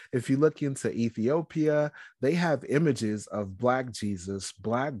Bible. If you look into Ethiopia, they have images of Black Jesus,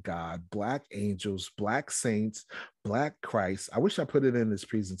 Black God, Black angels, Black saints, Black Christ. I wish I put it in this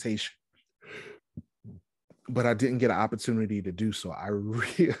presentation, but I didn't get an opportunity to do so. I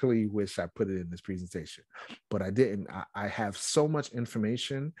really wish I put it in this presentation, but I didn't. I have so much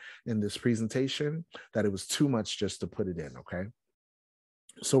information in this presentation that it was too much just to put it in, okay?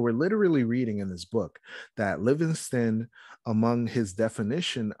 So we're literally reading in this book that Livingston, among his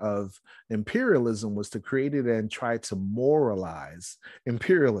definition of imperialism, was to create it and try to moralize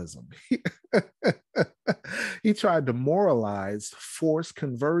imperialism. He tried to moralize forced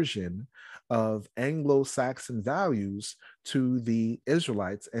conversion of Anglo-Saxon values to the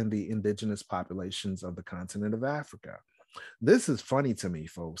Israelites and the indigenous populations of the continent of Africa. This is funny to me,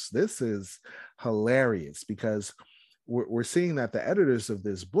 folks. This is hilarious because we're seeing that the editors of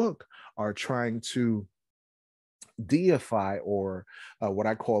this book are trying to deify, or what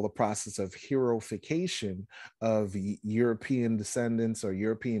I call the process of heroification of European descendants or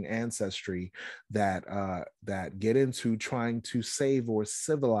European ancestry that get into trying to save or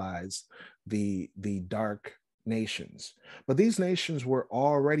civilize the dark nations. But these nations were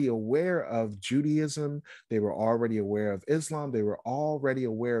already aware of Judaism, they were already aware of Islam, they were already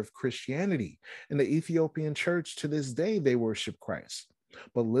aware of Christianity. In the Ethiopian church to this day, they worship Christ.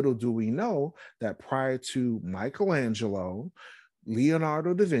 But little do we know that prior to Michelangelo,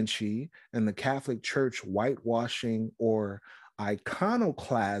 Leonardo da Vinci, and the Catholic Church whitewashing or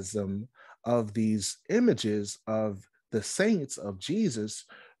iconoclasm of these images of the saints of Jesus,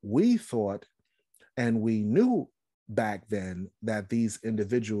 we thought and we knew back then that these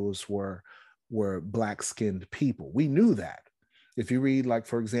individuals were black-skinned people. We knew that. If you read, like,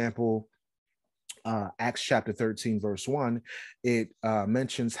 for example, Acts chapter 13, verse 1, it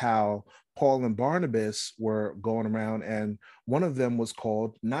mentions how Paul and Barnabas were going around, and one of them was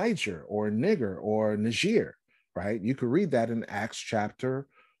called Niger or Nigger or Niger, right? You could read that in Acts chapter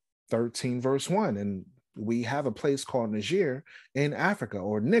 13, verse 1. And we have a place called Niger in Africa,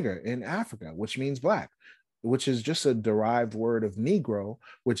 or Nigger in Africa, which means black, which is just a derived word of Negro,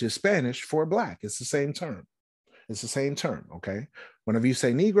 which is Spanish for black. It's the same term. It's the same term, okay? Whenever you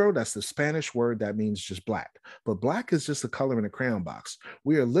say Negro, that's the Spanish word that means just black. But black is just a color in a crayon box.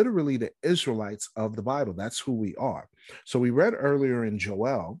 We are literally the Israelites of the Bible. That's who we are. So we read earlier in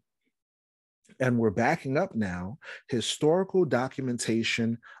Joel, and we're backing up now, historical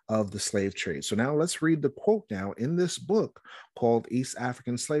documentation of the slave trade. So now let's read the quote now in this book called East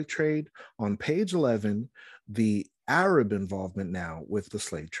African Slave Trade on page 11, the Arab involvement now with the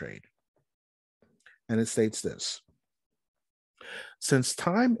slave trade. And it states this: since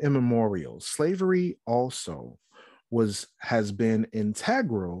time immemorial, slavery also has been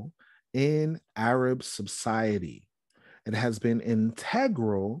integral in Arab society. It has been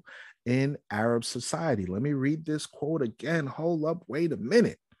integral in Arab society. Let me read this quote again. Hold up, wait a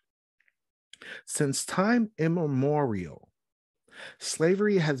minute. Since time immemorial,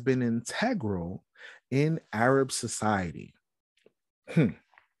 slavery has been integral in Arab society.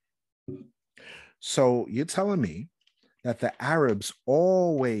 So you're telling me that the Arabs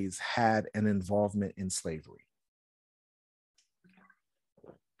always had an involvement in slavery?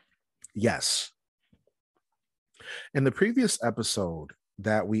 Yes. In the previous episode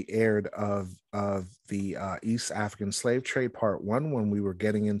that we aired of the East African slave trade, part 1, when we were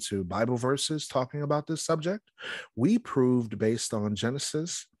getting into Bible verses talking about this subject, we proved based on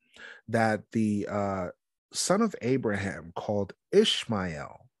Genesis that the son of Abraham called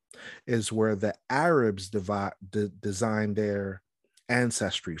Ishmael is where the Arabs designed their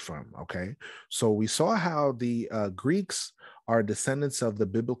ancestry from, okay? So we saw how the Greeks are descendants of the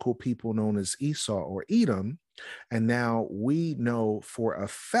biblical people known as Esau or Edom, and now we know for a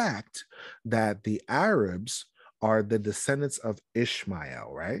fact that the Arabs are the descendants of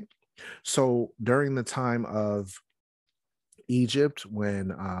Ishmael, right? So during the time of Egypt,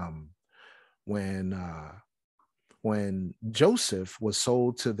 when Joseph was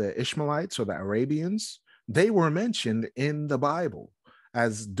sold to the Ishmaelites or the Arabians, they were mentioned in the Bible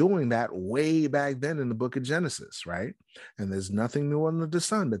as doing that way back then in the book of Genesis, right? And there's nothing new under the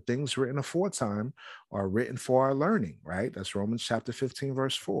sun. The things written aforetime are written for our learning, right? That's Romans chapter 15,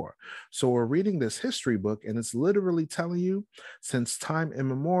 verse 4. So we're reading this history book, and it's literally telling you, since time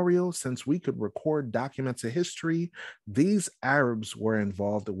immemorial, since we could record documents of history, these Arabs were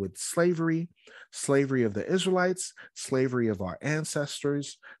involved with slavery of the Israelites, slavery of our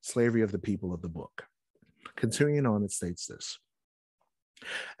ancestors, slavery of the people of the book. Continuing on, it states this: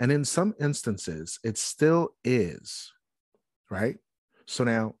 and in some instances, it still is, right? So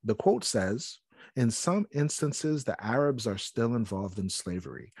now the quote says, in some instances, the Arabs are still involved in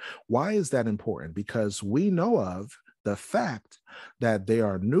slavery. Why is that important? Because we know of the fact that there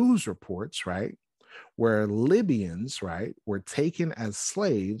are news reports, right, where Libyans, right, were taken as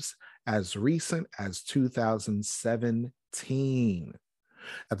slaves as recent as 2017.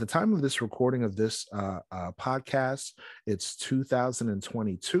 At the time of this recording of this podcast, it's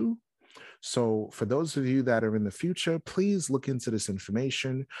 2022. So, for those of you that are in the future, please look into this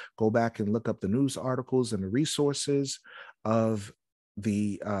information. Go back and look up the news articles and the resources of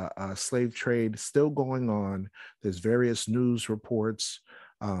the slave trade still going on. There's various news reports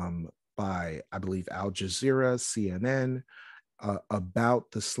by, I believe, Al Jazeera, CNN, about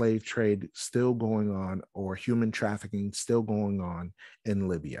the slave trade still going on, or human trafficking still going on in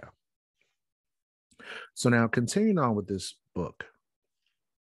Libya. So, now continuing on with this book,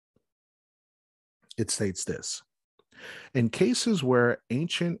 it states this. In cases where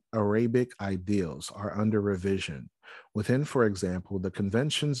ancient Arabic ideals are under revision, within, for example, the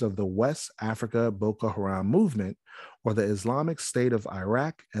conventions of the West Africa Boko Haram movement, or the Islamic State of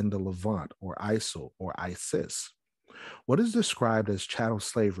Iraq and the Levant, or ISIL or ISIS, what is described as chattel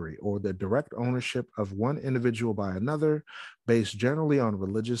slavery, or the direct ownership of one individual by another, based generally on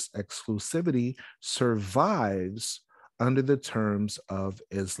religious exclusivity, survives under the terms of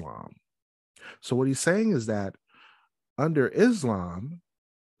Islam. So, what he's saying is that under Islam,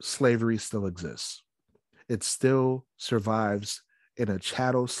 slavery still exists. It still survives in a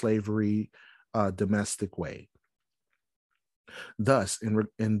chattel slavery domestic way. Thus,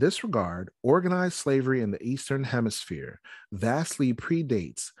 in this regard, organized slavery in the Eastern Hemisphere vastly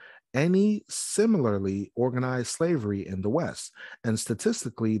predates any similarly organized slavery in the West. And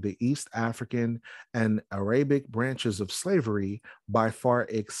statistically, the East African and Arabic branches of slavery by far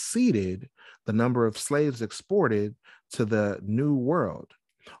exceeded the number of slaves exported to the New World.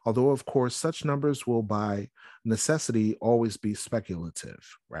 Although, of course, such numbers will by necessity always be speculative,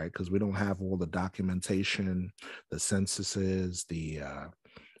 right? Because we don't have all the documentation, the censuses, the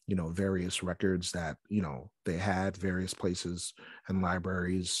various records that they had. Various places and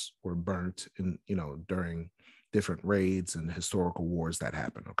libraries were burnt in during different raids and historical wars that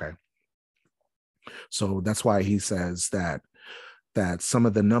happened. Okay, so that's why he says that some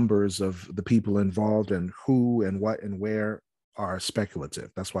of the numbers of the people involved and who and what and where are speculative.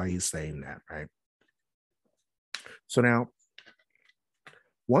 That's why he's saying that, right? So now,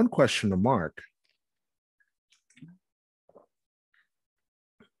 one question to mark,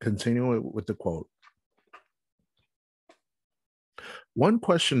 continuing with the quote, one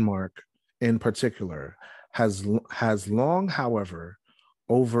question mark in particular has long, however,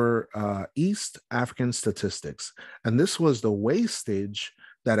 over East African statistics, and this was the wastage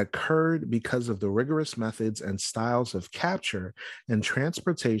that occurred because of the rigorous methods and styles of capture and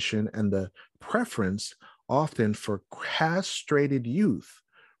transportation, and the preference often for castrated youth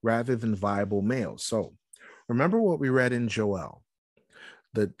rather than viable males. So remember what we read in Joel.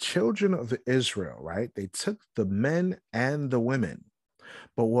 The children of Israel, right? They took the men and the women.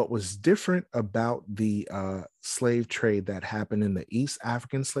 But what was different about the slave trade that happened in the East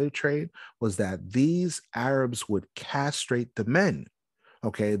African slave trade was that these Arabs would castrate the men.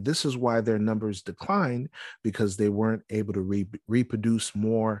 Okay, this is why their numbers declined, because they weren't able to reproduce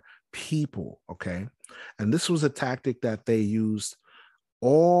more people. Okay, and this was a tactic that they used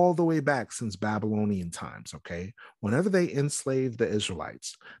all the way back since Babylonian times. Okay, whenever they enslaved the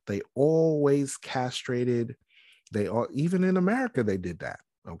Israelites, they always castrated. Even in America, they did that.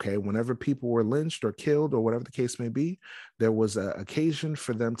 Okay, whenever people were lynched or killed or whatever the case may be, there was an occasion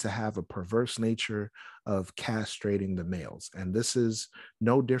for them to have a perverse nature of castrating the males. And this is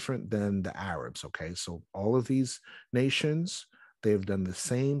no different than the Arabs. Okay, so all of these nations, they've done the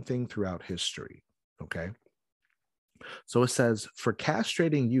same thing throughout history. Okay, so it says, for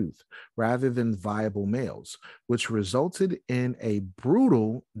castrating youth rather than viable males, which resulted in a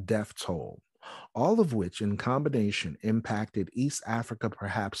brutal death toll, all of which in combination impacted East Africa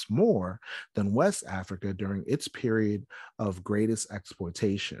perhaps more than West Africa during its period of greatest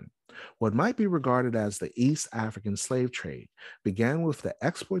exploitation. What might be regarded as the East African slave trade began with the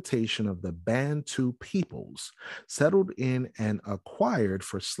exploitation of the Bantu peoples settled in and acquired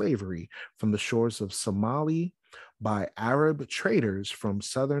for slavery from the shores of Somalia by Arab traders from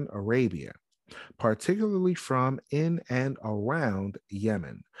southern Arabia, particularly from in and around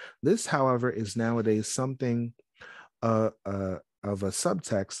Yemen. This, however, is nowadays something of a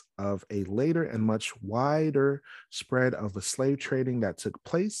subtext of a later and much wider spread of the slave trading that took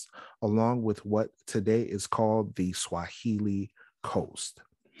place along with what today is called the Swahili Coast.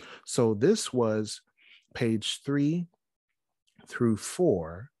 So this was page 3 through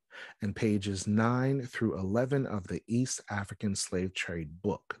 4 and pages 9 through 11 of the East African Slave Trade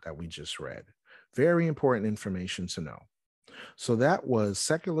book that we just read. Very important information to know. So that was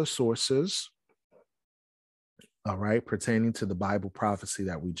secular sources, all right, pertaining to the Bible prophecy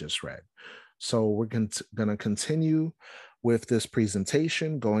that we just read. So we're going to continue with this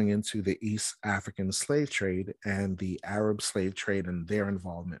presentation going into the East African slave trade and the Arab slave trade and their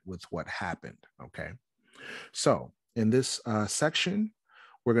involvement with what happened. Okay. So in this section,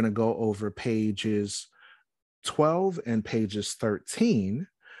 we're going to go over pages 12 and pages 13,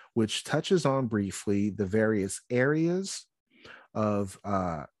 which touches on briefly the various areas of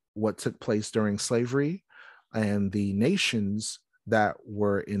what took place during slavery and the nations that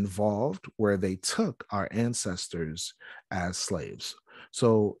were involved where they took our ancestors as slaves.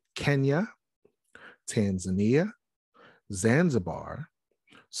 So, Kenya, Tanzania, Zanzibar,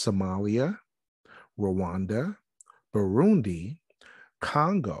 Somalia, Rwanda, Burundi,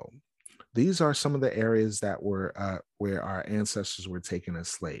 Congo. These are some of the areas that were where our ancestors were taken as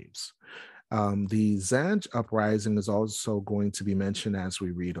slaves. The Zanj uprising is also going to be mentioned as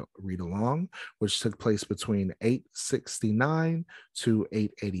we read along, which took place between 869 to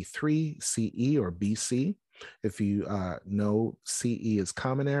 883 CE or BC. If you know, CE is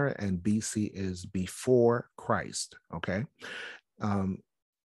Common Era and BC is before Christ. Okay. Um,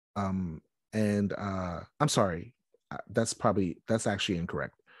 I'm sorry, that's actually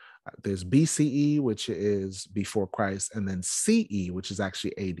incorrect. There's BCE, which is before Christ, and then CE, which is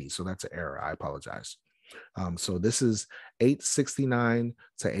actually AD. So that's an error. I apologize. So this is 869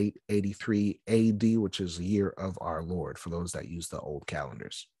 to 883 AD, which is the year of our Lord for those that use the old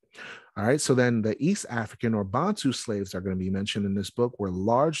calendars. All right. So then the East African or Bantu slaves are going to be mentioned in this book, were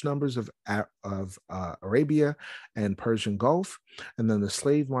large numbers of Arabia and Persian Gulf, and then the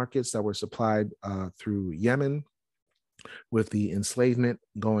slave markets that were supplied through Yemen, with the enslavement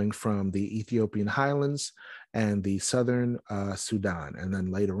going from the Ethiopian highlands and the southern Sudan. And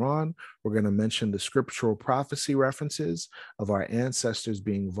then later on, we're going to mention the scriptural prophecy references of our ancestors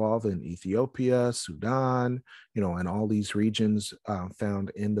being involved in Ethiopia, Sudan, and all these regions found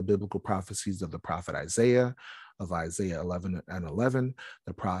in the biblical prophecies of the prophet Isaiah, of Isaiah 11 and 11,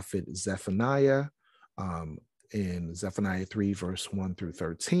 the prophet Zephaniah, in Zephaniah 3, verse 1 through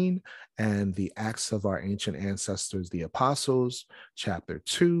 13, and the Acts of our ancient ancestors, the apostles, chapter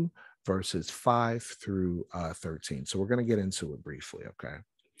 2, verses 5 through 13. So we're going to get into it briefly, okay?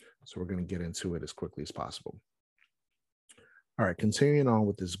 So we're going to get into it as quickly as possible. All right, continuing on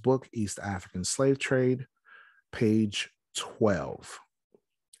with this book, East African Slave Trade, page 12.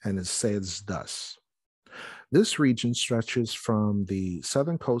 And it says thus: this region stretches from the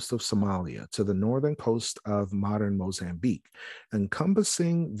southern coast of Somalia to the northern coast of modern Mozambique,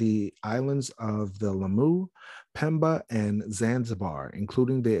 encompassing the islands of the Lamu, Pemba, and Zanzibar,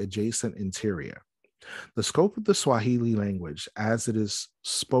 including the adjacent interior. The scope of the Swahili language, as it is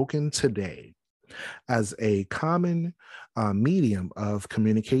spoken today, as a common medium of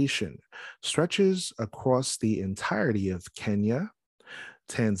communication, stretches across the entirety of Kenya,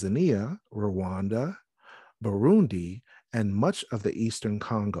 Tanzania, Rwanda, Burundi, and much of the eastern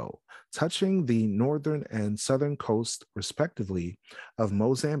Congo, touching the northern and southern coast, respectively, of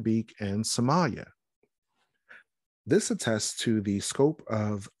Mozambique and Somalia. This attests to the scope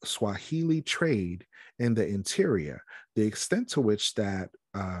of Swahili trade in the interior, the extent to which that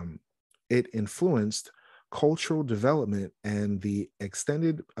it influenced cultural development and the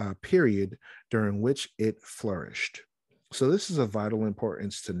extended period during which it flourished. So this is of vital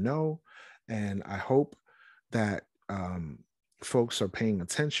importance to know, and I hope that folks are paying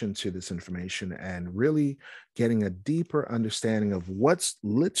attention to this information and really getting a deeper understanding of what's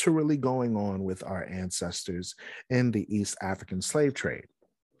literally going on with our ancestors in the East African slave trade.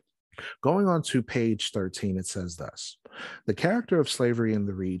 Going on to page 13, it says thus: the character of slavery in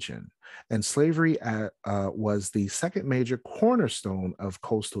the region, and slavery was the second major cornerstone of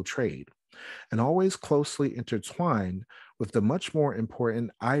coastal trade, and always closely intertwined with the much more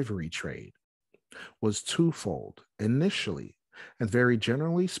important ivory trade, was twofold. Initially, and very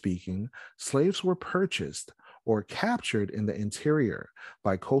generally speaking, slaves were purchased or captured in the interior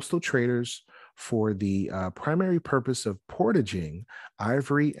by coastal traders for the primary purpose of portaging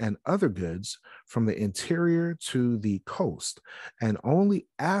ivory and other goods from the interior to the coast, and only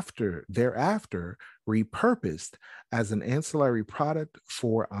thereafter repurposed as an ancillary product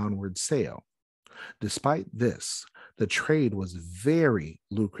for onward sale. Despite this, the trade was very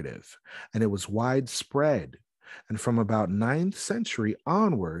lucrative and it was widespread. And from about 9th century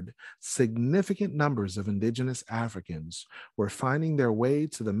onward, significant numbers of indigenous Africans were finding their way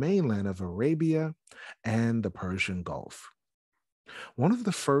to the mainland of Arabia and the Persian Gulf. One of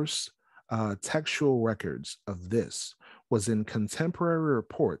the first textual records of this was in contemporary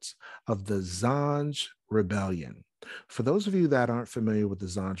reports of the Zanj Rebellion. For those of you that aren't familiar with the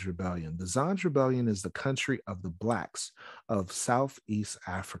Zanj Rebellion is the country of the Blacks of Southeast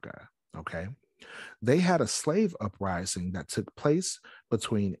Africa, okay? They had a slave uprising that took place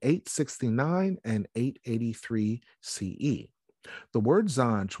between 869 and 883 CE. The word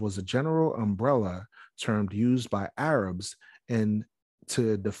Zanj was a general umbrella term used by Arabs in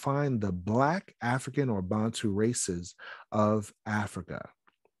to define the Black African or Bantu races of Africa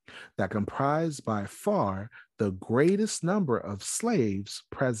that comprised by far the greatest number of slaves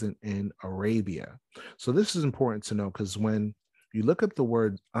present in Arabia. So this is important to know because when you look up the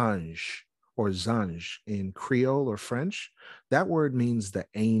word ange or zange in Creole or French, that word means the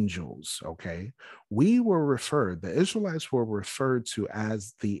angels. Okay. The Israelites were referred to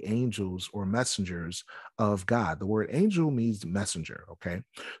as the angels or messengers of God. The word angel means messenger. Okay.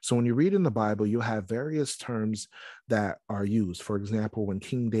 So when you read in the Bible, you have various terms that are used. For example, when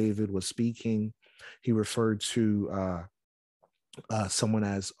King David was speaking, he referred to someone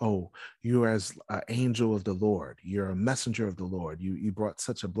as, "Oh, you're as an angel of the Lord. You're a messenger of the Lord. You brought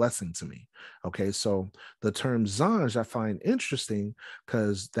such a blessing to me." Okay, so the term zange I find interesting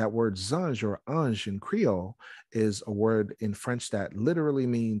because that word zange or ange in Creole is a word in French that literally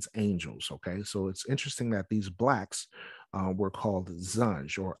means angels. Okay, so it's interesting that these blacks were called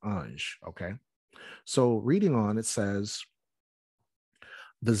zange or ange. Okay, so reading on, it says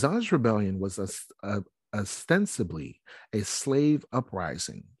the Zanj Rebellion was ostensibly a slave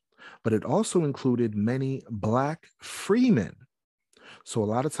uprising, but it also included many Black freemen. So a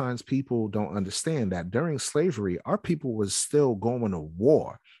lot of times people don't understand that during slavery, our people was still going to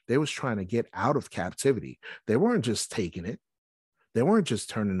war. They was trying to get out of captivity. They weren't just taking it. They weren't just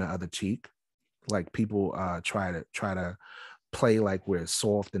turning the other cheek like people try to play like we're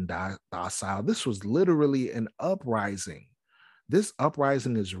soft and docile. This was literally an uprising. This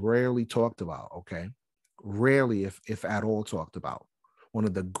uprising is rarely talked about, okay? Rarely, if at all, talked about. One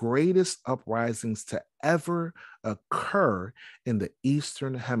of the greatest uprisings to ever occur in the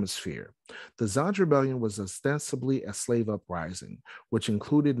Eastern Hemisphere. The Zanj Rebellion was ostensibly a slave uprising, which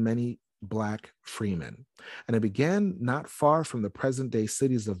included many Black freemen. And it began not far from the present day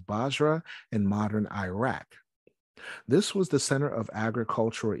cities of Basra and modern Iraq. This was the center of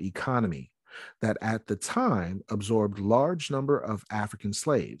agricultural economy that at the time absorbed large number of African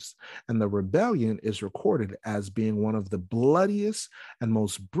slaves, and the rebellion is recorded as being one of the bloodiest and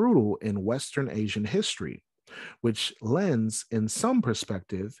most brutal in Western Asian history, which lends in some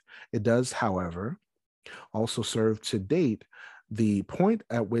perspective. It does, however, also serve to date the point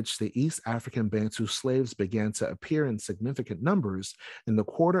at which the East African Bantu slaves began to appear in significant numbers in the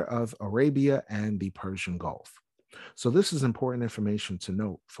quarter of Arabia and the Persian Gulf. So, this is important information to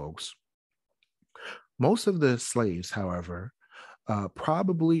note, folks. Most of the slaves, however,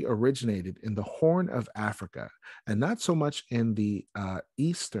 probably originated in the Horn of Africa and not so much in the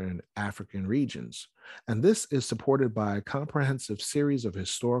Eastern African regions. And this is supported by a comprehensive series of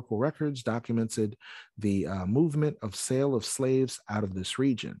historical records documented the movement of sale of slaves out of this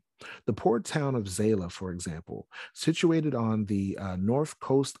region. The port town of Zayla, for example, situated on the north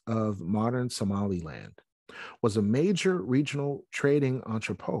coast of modern Somaliland, was a major regional trading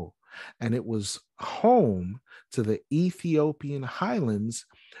entrepot, and it was home to the Ethiopian highlands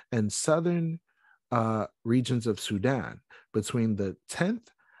and southern regions of Sudan between the 10th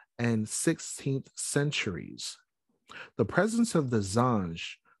and 16th centuries. The presence of the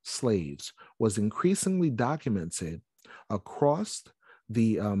Zanj slaves was increasingly documented across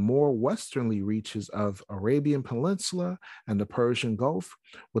the more westerly reaches of Arabian Peninsula and the Persian Gulf,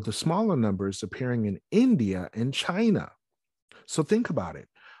 with the smaller numbers appearing in India and China. So think about it.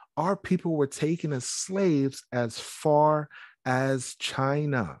 Our people were taken as slaves as far as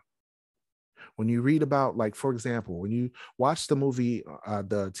China. When you read about, like, for example, when you watch the movie,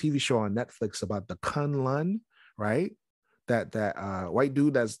 the TV show on Netflix about the Kunlun, right? That white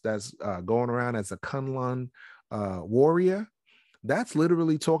dude that's going around as a Kunlun warrior. That's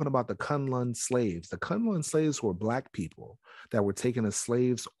literally talking about the Kunlun slaves. The Kunlun slaves were Black people that were taken as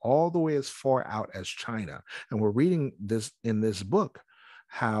slaves all the way as far out as China. And we're reading this in this book,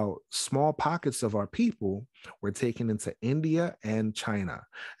 how small pockets of our people were taken into India and China.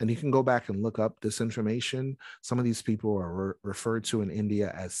 And you can go back and look up this information. Some of these people are referred to in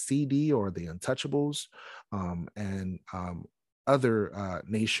India as CD or the Untouchables, and other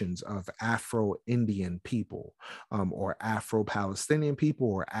nations of Afro-Indian people, or Afro-Palestinian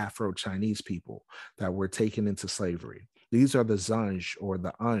people, or Afro-Chinese people that were taken into slavery. These are the Zanj or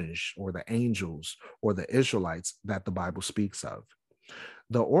the Anj or the angels or the Israelites that the Bible speaks of.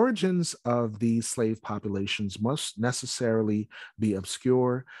 The origins of these slave populations must necessarily be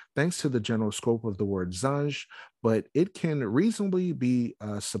obscure, thanks to the general scope of the word Zanj, but it can reasonably be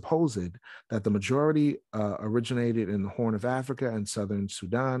supposed that the majority originated in the Horn of Africa and southern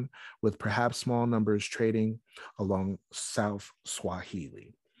Sudan, with perhaps small numbers trading along South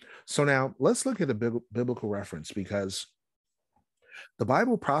Swahili. So now let's look at a biblical reference, because the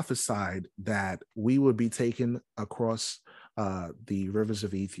Bible prophesied that we would be taken across the rivers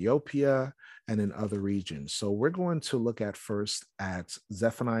of Ethiopia and in other regions. So we're going to look at first at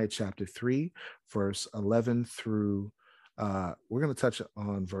Zephaniah chapter 3, verse 11 through, we're going to touch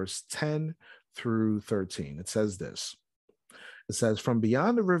on verse 10 through 13. It says this. It says, "From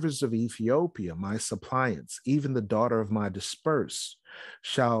beyond the rivers of Ethiopia, my suppliants, even the daughter of my disperse,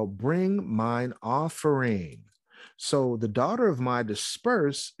 shall bring mine offering." So the daughter of my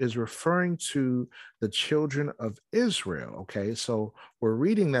disperse is referring to the children of Israel. Okay, so we're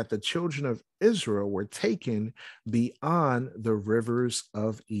reading that the children of Israel were taken beyond the rivers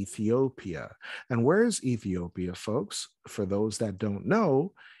of Ethiopia. And where is Ethiopia, folks? For those that don't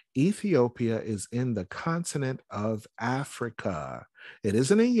know, Ethiopia is in the continent of Africa. It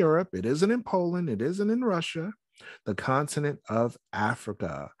isn't in Europe, it isn't in Poland, it isn't in Russia, the continent of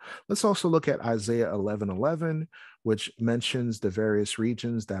Africa. Let's also look at Isaiah 11:11, which mentions the various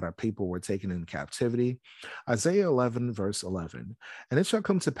regions that our people were taken in captivity. Isaiah 11, verse 11, "And it shall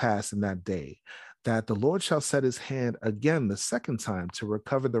come to pass in that day that the Lord shall set his hand again the second time to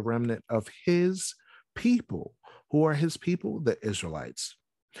recover the remnant of his people." Who are his people? The Israelites,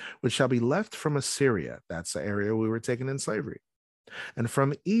 "which shall be left from Assyria." That's the area we were taken in slavery. "And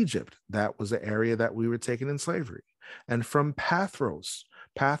from Egypt," that was the area that we were taken in slavery. "And from Pathros."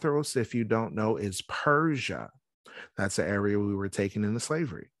 Pathros, if you don't know, is Persia. That's the area we were taken into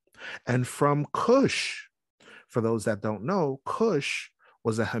slavery. "And from Cush." For those that don't know, Cush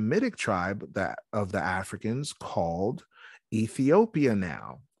was a Hamitic tribe that of the Africans called Ethiopia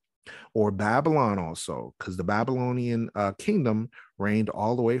now, or Babylon also, because the Babylonian kingdom reigned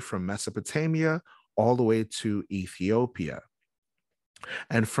all the way from Mesopotamia all the way to Ethiopia.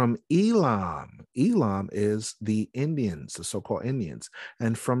 "And from Elam." Elam is the Indians, the so-called Indians.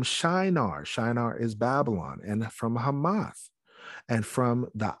 "And from Shinar." Shinar is Babylon. "And from Hamath." "And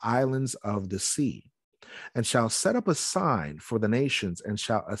from the islands of the sea. And shall set up a sign for the nations, and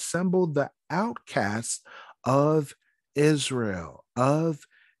shall assemble the outcasts of Israel, of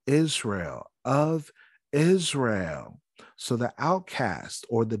Israel, of Israel." So the outcast,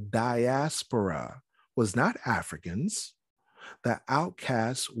 or the diaspora, was not Africans. The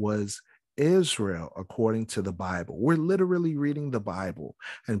outcast was Israel, according to the Bible. We're literally reading the Bible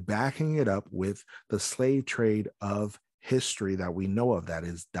and backing it up with the slave trade of history that we know of, that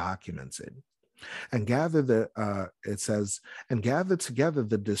is documented. "And it says, "and gather together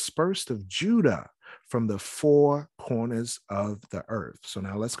the dispersed of Judah from the four corners of the earth." So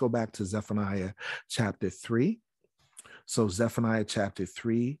now let's go back to Zephaniah chapter 3. So Zephaniah chapter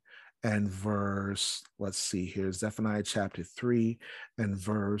 3 and verse, let's see here, Zephaniah chapter 3 and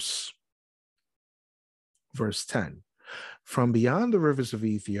verse 10. "From beyond the rivers of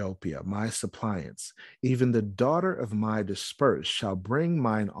Ethiopia, my suppliants, even the daughter of my dispersed, shall bring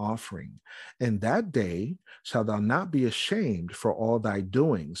mine offering. In that day shalt thou not be ashamed for all thy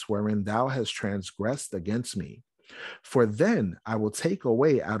doings, wherein thou hast transgressed against me. For then I will take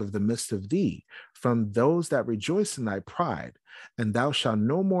away out of the midst of thee from those that rejoice in thy pride, and thou shalt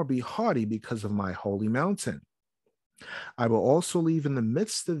no more be haughty because of my holy mountain. I will also leave in the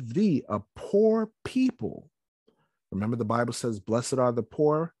midst of thee a poor people." Remember, the Bible says, "Blessed are the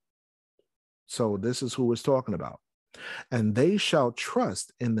poor." So this is who it's talking about. "And they shall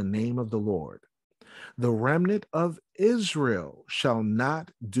trust in the name of the Lord. The remnant of Israel shall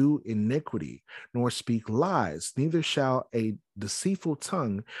not do iniquity, nor speak lies, neither shall a deceitful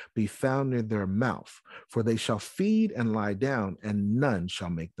tongue be found in their mouth, for they shall feed and lie down, and none shall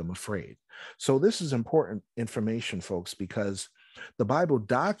make them afraid." So this is important information, folks, because the Bible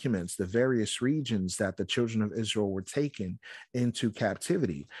documents the various regions that the children of Israel were taken into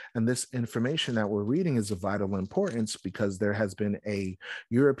captivity. And this information that we're reading is of vital importance because there has been a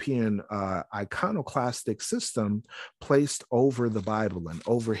European iconoclastic system placed over the Bible and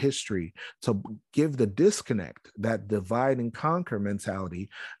over history to give the disconnect, that divide and conquer mentality,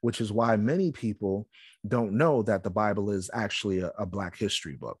 which is why many people don't know that the Bible is actually a Black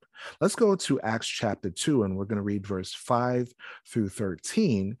history book. Let's go to Acts chapter 2, and we're going to read verse 5 through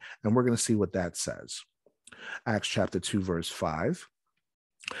 13, and we're going to see what that says. Acts chapter 2, verse 5.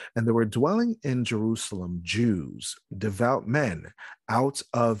 "And there were dwelling in Jerusalem Jews, devout men, out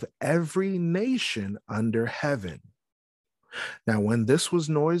of every nation under heaven. Now, when this was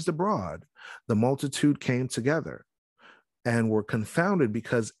noised abroad, the multitude came together and were confounded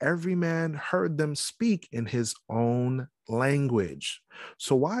because every man heard them speak in his own language.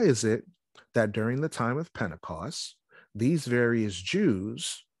 So, why is it that during the time of Pentecost, these various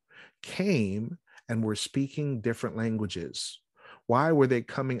Jews came and were speaking different languages? Why were they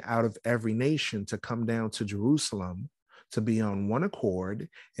coming out of every nation to come down to Jerusalem to be on one accord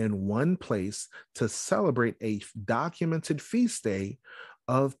in one place to celebrate a documented feast day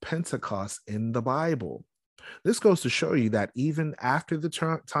of Pentecost in the Bible? This goes to show you that even after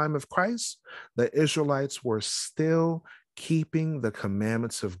the time of Christ, the Israelites were still keeping the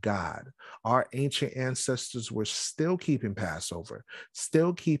commandments of God. Our ancient ancestors were still keeping Passover,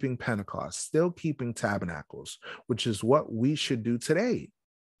 still keeping Pentecost, still keeping tabernacles, which is what we should do today.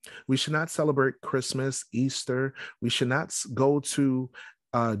 We should not celebrate Christmas, Easter. We should not go to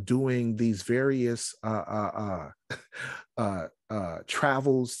doing these various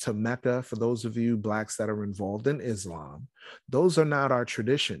travels to Mecca. For those of you Blacks that are involved in Islam, those are not our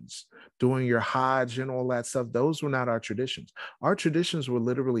traditions. Doing your Hajj and all that stuff, those were not our traditions. Our traditions were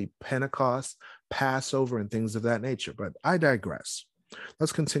literally Pentecost, Passover, and things of that nature. But I digress.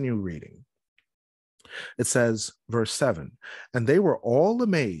 Let's continue reading. It says, verse 7, and they were all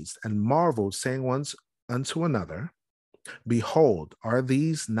amazed and marveled, saying one unto another, behold, are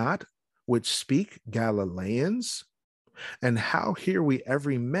these not which speak Galileans? And how hear we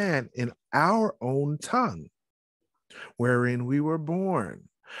every man in our own tongue, wherein we were born?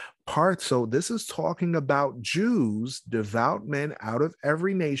 So this is talking about Jews, devout men out of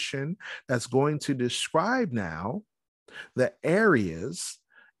every nation, that's going to describe now the areas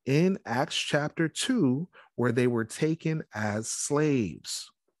in Acts chapter 2 where they were taken as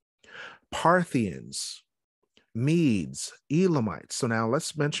slaves. Parthians, Medes, Elamites. So now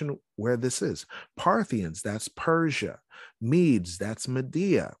let's mention where this is. Parthians, that's Persia. Medes, that's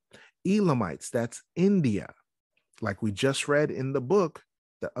Media. Elamites, that's India. Like we just read in the book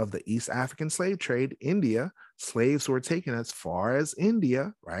of the East African slave trade, India, slaves were taken as far as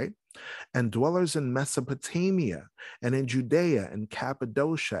India, right? And dwellers in Mesopotamia and in Judea and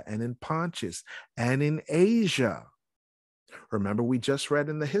Cappadocia and in Pontus and in Asia. Remember, we just read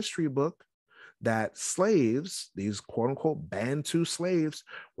in the history book that slaves, these quote unquote Bantu slaves,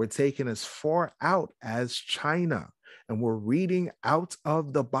 were taken as far out as China. And we're reading out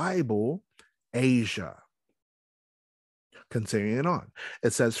of the Bible, Asia. Continuing on,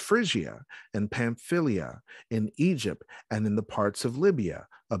 it says Phrygia and Pamphylia, in Egypt and in the parts of Libya,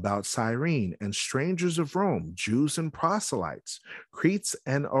 about Cyrene, and strangers of Rome, Jews and proselytes, Cretes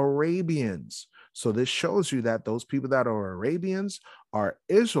and Arabians. So this shows you that those people that are Arabians are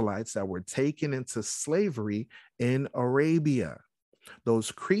Israelites that were taken into slavery in Arabia.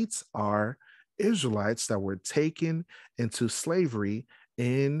 Those Cretes are Israelites that were taken into slavery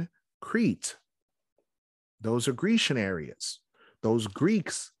in Crete. Those are Grecian areas. Those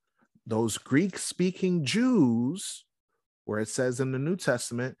Greek-speaking Jews, where it says in the New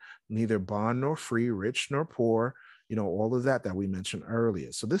Testament, neither bond nor free, rich nor poor, all of that we mentioned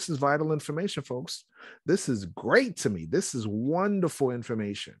earlier. So this is vital information, folks. This is great to me. This is wonderful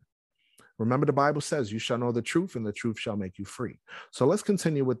information. Remember, the Bible says, you shall know the truth and the truth shall make you free. So let's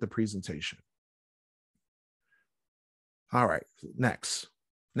continue with the presentation. All right, next,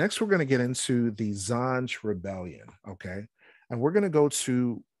 we're going to get into the Zanj Rebellion, okay? And we're going to go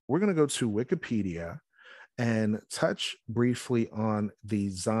to Wikipedia and touch briefly on the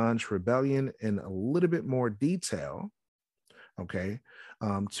Zanj Rebellion in a little bit more detail, okay,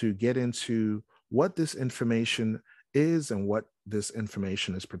 to get into what this information is and what this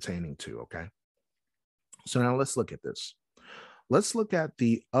information is pertaining to, okay? So now let's look at this. Let's look at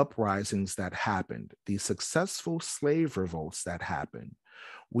the uprisings that happened, the successful slave revolts that happened.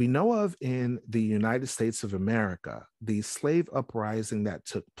 We know of in the United States of America, the slave uprising that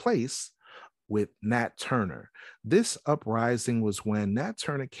took place with Nat Turner. This uprising was when Nat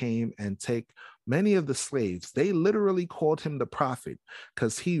Turner came and take many of the slaves. They literally called him the prophet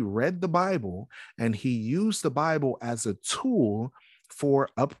because he read the Bible and he used the Bible as a tool for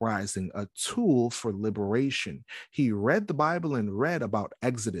uprising, a tool for liberation. He read the Bible and read about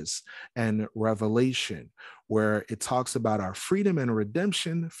Exodus and Revelation, where it talks about our freedom and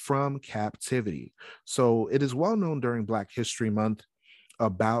redemption from captivity. So it is well known during Black History Month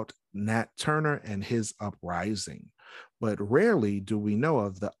about Nat Turner and his uprising, but rarely do we know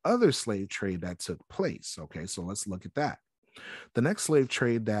of the other slave trade that took place. Okay, so let's look at that. The next slave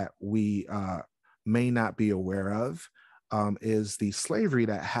trade that we may not be aware of is the slavery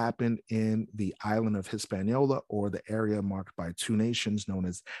that happened in the island of Hispaniola, or the area marked by two nations known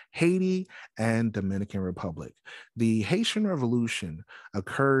as Haiti and Dominican Republic. The Haitian Revolution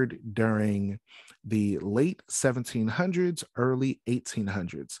occurred during the late 1700s, early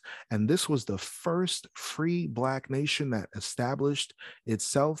 1800s, and this was the first free Black nation that established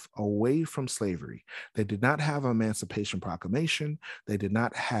itself away from slavery. They did not have an Emancipation Proclamation. They did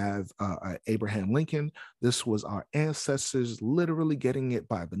not have Abraham Lincoln. This was our ancestors literally getting it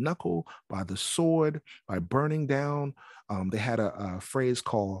by the knuckle, by the sword, by burning down. They had a phrase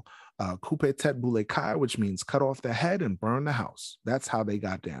called coupe tete boule kai, which means cut off the head and burn the house. That's how they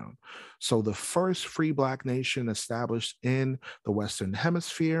got down. So the first free Black nation established in the Western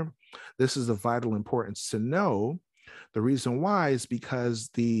Hemisphere. This is of vital importance to know. The reason why is because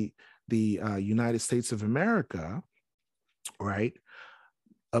the United States of America, right,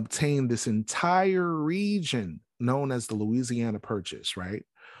 obtained this entire region known as the Louisiana Purchase, right?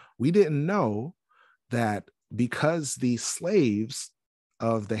 We didn't know that because the slaves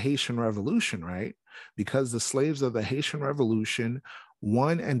of the Haitian Revolution, right? Because the slaves of the Haitian Revolution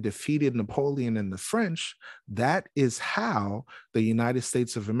won and defeated Napoleon and the French, that is how the United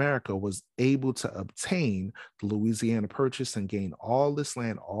States of America was able to obtain the Louisiana Purchase and gain all this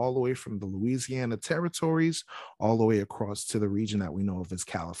land all the way from the Louisiana territories all the way across to the region that we know of as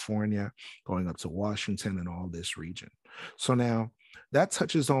California, going up to Washington and all this region. So now that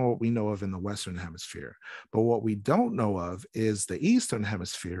touches on what we know of in the Western Hemisphere. But what we don't know of is the Eastern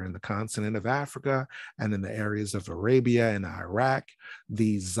Hemisphere, in the continent of Africa and in the areas of Arabia and Iraq,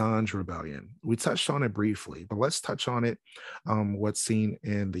 the Zanj Rebellion. We touched on it briefly, but let's touch on it, what's seen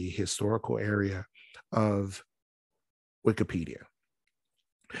in the historical area of Wikipedia.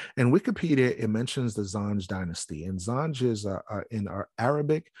 In Wikipedia, it mentions the Zanj dynasty, and Zanj is in our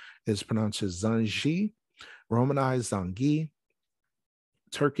Arabic is pronounced as Zanji, Romanized Zangi,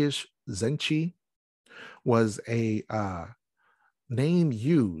 Turkish Zenci, was a name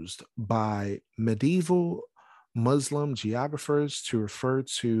used by medieval Muslim geographers to refer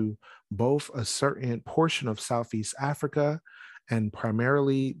to both a certain portion of Southeast Africa and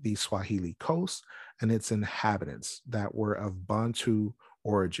primarily the Swahili coast and its inhabitants that were of Bantu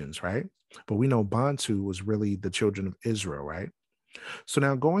origins, right? But we know Bantu was really the children of Israel, right? So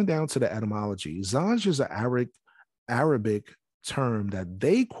now going down to the etymology, Zanj is an Arabic term that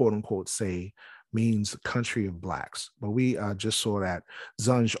they quote unquote say means country of blacks. But we just saw that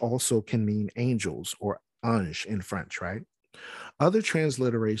Zanj also can mean angels, or ange in French, right? Other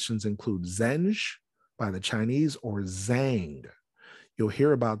transliterations include Zeng by the Chinese, or Zhang. You'll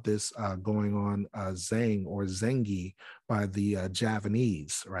hear about this going on, Zhang or Zengi by the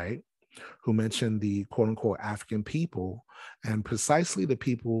Javanese, right? Who mentioned the quote unquote African people, and precisely the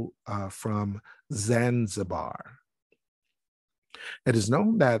people from Zanzibar. It is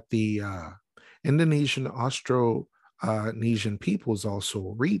known that the Indonesian Austronesian peoples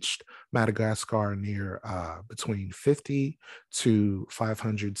also reached Madagascar near between 50 to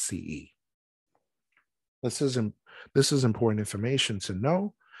 500 CE. This is important information to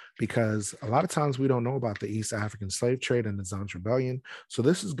know, because a lot of times we don't know about the East African slave trade and the Zanj Rebellion. So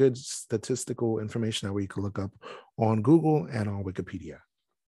this is good statistical information that we can look up on Google and on Wikipedia.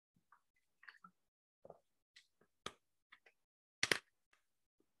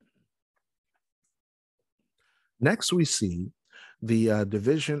 Next, we see the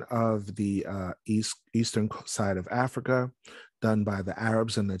division of the eastern side of Africa done by the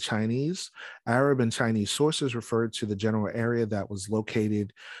Arabs and the Chinese. Arab and Chinese sources referred to the general area that was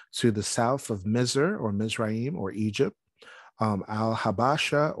located to the south of Misr or Mizraim or Egypt,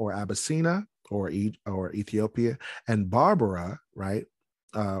 Al-Habasha or Abyssinia or Ethiopia, and Barbara, right,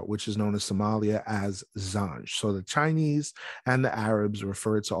 which is known as Somalia, as Zanj. So the Chinese and the Arabs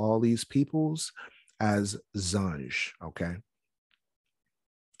referred to all these peoples as Zanj, okay?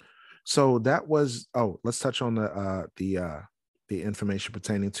 So that was, let's touch on the information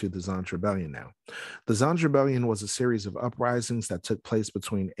pertaining to the Zanj Rebellion now. The Zanj Rebellion was a series of uprisings that took place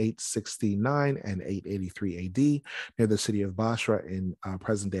between 869 and 883 AD near the city of Basra in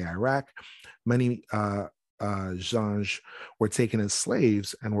present-day Iraq. Many Zanj were taken as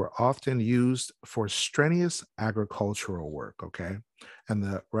slaves and were often used for strenuous agricultural work, okay? And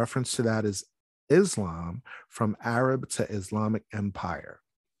the reference to that is Islam, from Arab to Islamic Empire.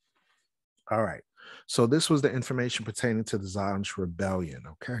 All right. So this was the information pertaining to the Zanj Rebellion,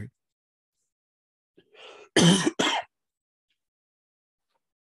 okay?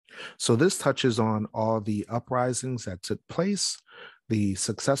 So this touches on all the uprisings that took place, the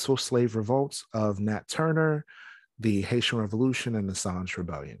successful slave revolts of Nat Turner, the Haitian Revolution, and the Zanj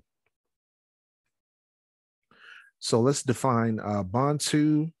Rebellion. So let's define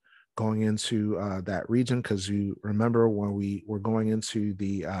Bantu going into that region, because you remember when we were going into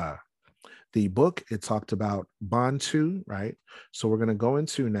the book, it talked about Bantu, right? So we're going to go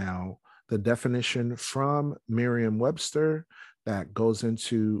into now the definition from Merriam-Webster that goes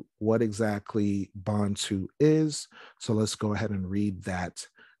into what exactly Bantu is. So let's go ahead and read that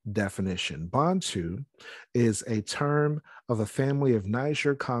definition. Bantu is a term of a family of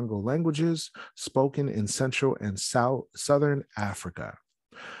Niger-Congo languages spoken in Central and Southern Africa.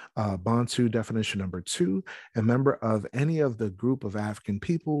 Bantu definition number 2, a member of any of the group of African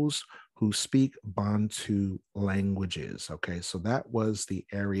peoples who speak Bantu languages. Okay, so that was the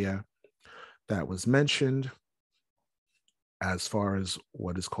area that was mentioned as far as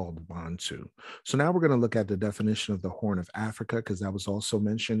what is called Bantu. So now we're going to look at the definition of the Horn of Africa, because that was also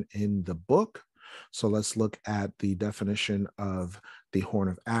mentioned in the book. So let's look at the definition of the Horn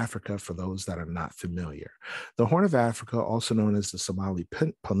of Africa for those that are not familiar. The Horn of Africa, also known as the Somali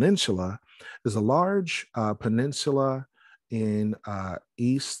Peninsula, is a large peninsula in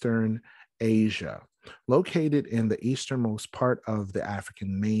Eastern Asia, located in the easternmost part of the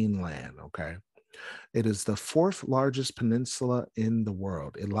African mainland, okay? It is the fourth largest peninsula in the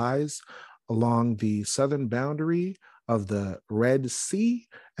world. It lies along the southern boundary of the Red Sea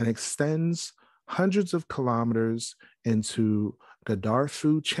and extends hundreds of kilometers into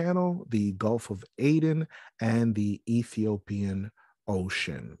Gaddarfu Channel, the Gulf of Aden, and the Ethiopian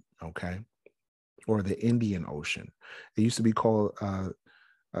Ocean, okay? Or the Indian Ocean. It used to be called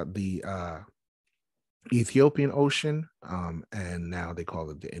the Ethiopian Ocean, and now they call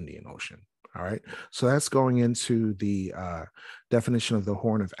it the Indian Ocean. All right. So that's going into the definition of the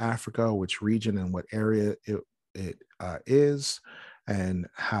Horn of Africa, which region and what area it is, and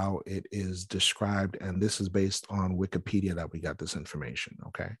how it is described. And this is based on Wikipedia that we got this information.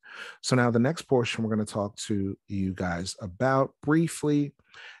 Okay. So now the next portion we're going to talk to you guys about briefly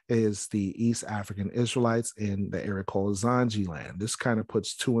is the East African Israelites in the area called Zanji land. This kind of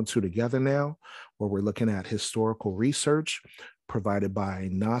puts 2 and 2 together now, where we're looking at historical research provided by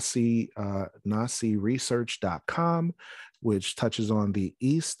NasiResearch.com, which touches on the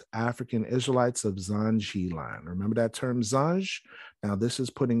East African Israelites of Zanji land. Remember that term Zanj? Now this is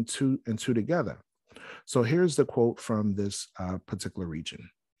putting 2 and 2 together. So here's the quote from this particular region.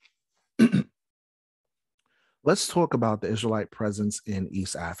 Let's talk about the Israelite presence in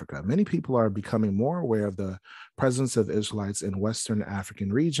East Africa. Many people are becoming more aware of the presence of Israelites in Western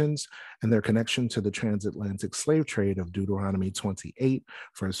African regions and their connection to the transatlantic slave trade of Deuteronomy 28,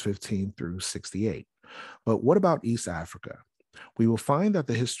 verse 15 through 68. But what about East Africa? We will find that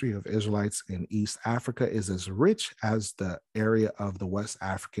the history of Israelites in East Africa is as rich as the area of the West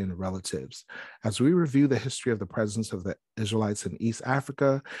African relatives. As we review the history of the presence of the Israelites in East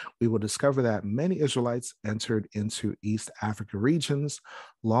Africa, we will discover that many Israelites entered into East Africa regions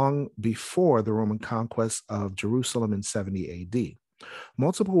long before the Roman conquest of Jerusalem in 70 AD.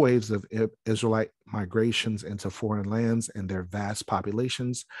 Multiple waves of Israelite migrations into foreign lands and their vast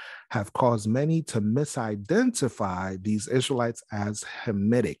populations have caused many to misidentify these Israelites as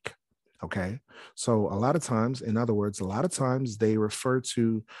Hamitic. Okay. So a lot of times, in other words, a lot of times they refer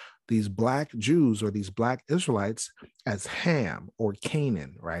to these Black Jews or these Black Israelites as Ham or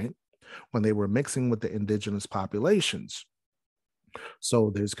Canaan, right? When they were mixing with the indigenous populations.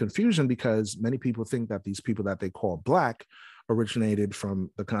 So there's confusion because many people think that these people that they call Black originated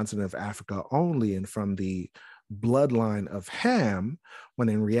from the continent of Africa only and from the bloodline of Ham, when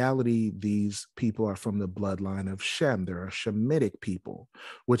in reality, these people are from the bloodline of Shem. They're a Shemitic people,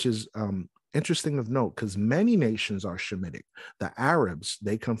 which is interesting of note because many nations are Shemitic. The Arabs,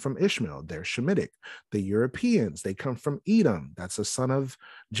 they come from Ishmael, they're Shemitic. The Europeans, they come from Edom, that's a son of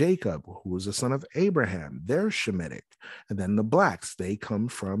Jacob, who was a son of Abraham, they're Shemitic. And then the Blacks, they come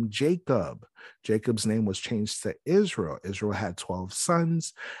from Jacob. Jacob's name was changed to Israel. Israel had 12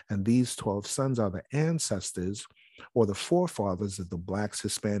 sons, and these 12 sons are the ancestors or the forefathers of the Blacks,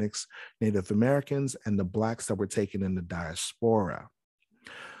 Hispanics, Native Americans, and the Blacks that were taken in the diaspora.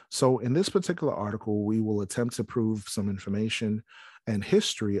 So in this particular article, we will attempt to prove some information and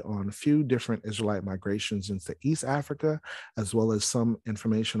history on a few different Israelite migrations into East Africa, as well as some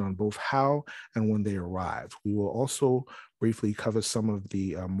information on both how and when they arrived. We will also briefly cover some of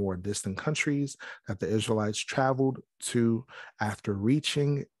the more distant countries that the Israelites traveled to after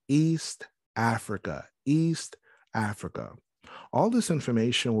reaching East Africa. East Africa. All this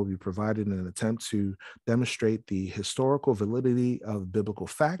information will be provided in an attempt to demonstrate the historical validity of biblical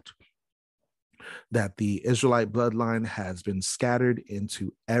fact that the Israelite bloodline has been scattered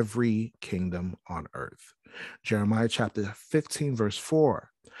into every kingdom on earth. Jeremiah chapter 15, verse 4.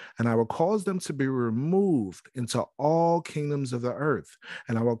 And I will cause them to be removed into all kingdoms of the earth.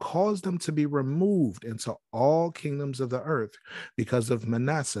 And I will cause them to be removed into all kingdoms of the earth because of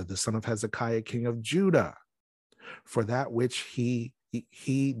Manasseh, the son of Hezekiah, king of Judah, for that which he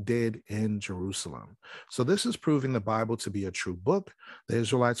did in Jerusalem. So this is proving the Bible to be a true book. The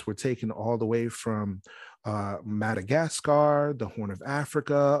Israelites were taken all the way from Madagascar, the Horn of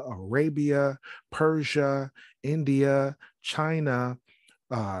Africa, Arabia, Persia, India, China,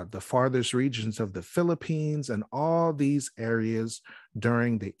 the farthest regions of the Philippines, and all these areas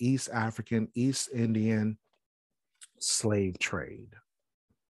during the East African, East Indian slave trade.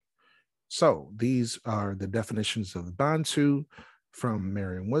 So these are the definitions of Bantu from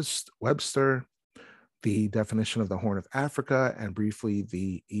Merriam-Webster, the definition of the Horn of Africa, and briefly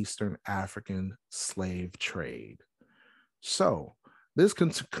the Eastern African slave trade. So this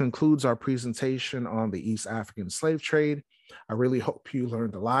concludes our presentation on the East African slave trade. I really hope you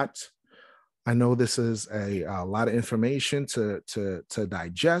learned a lot. I know this is a lot of information to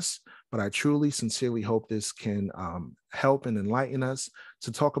digest, but I truly, sincerely hope this can help and enlighten us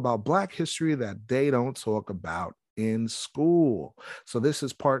to talk about Black history that they don't talk about in school. So this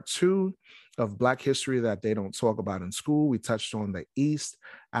is part 2 of Black history that they don't talk about in school. We touched on the East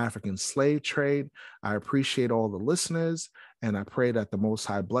African slave trade. I appreciate all the listeners, and I pray that the Most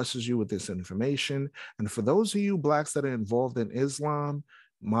High blesses you with this information. And for those of you Blacks that are involved in Islam,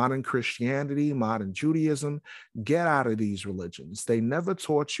 modern Christianity, modern Judaism, get out of these religions. They never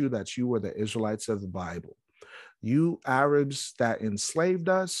taught you that you were the Israelites of the Bible. You Arabs that enslaved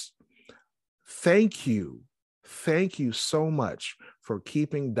us, thank you. Thank you so much for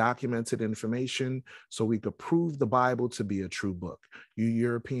keeping documented information so we could prove the Bible to be a true book. You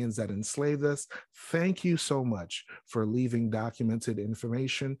Europeans that enslaved us, thank you so much for leaving documented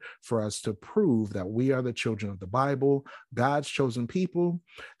information for us to prove that we are the children of the Bible, God's chosen people,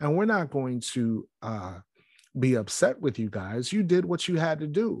 and we're not going to be upset with you guys. You did what you had to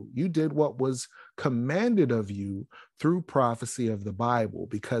do. You did what was commanded of you through prophecy of the Bible,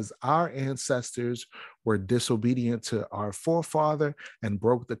 because our ancestors were disobedient to our forefather and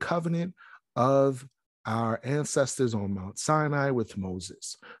broke the covenant of our ancestors on Mount Sinai with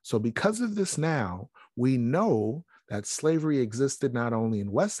Moses. So because of this now, we know that slavery existed not only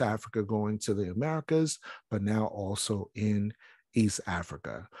in West Africa going to the Americas, but now also in East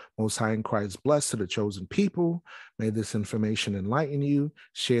Africa. Most High in Christ bless to the chosen people. May this information enlighten you.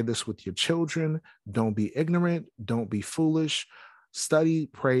 Share this with your children. Don't be ignorant. Don't be foolish. Study,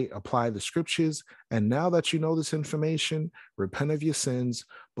 pray, apply the scriptures. And now that you know this information, repent of your sins,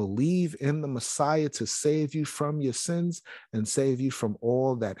 believe in the Messiah to save you from your sins and save you from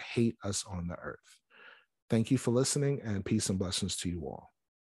all that hate us on the earth. Thank you for listening, and peace and blessings to you all.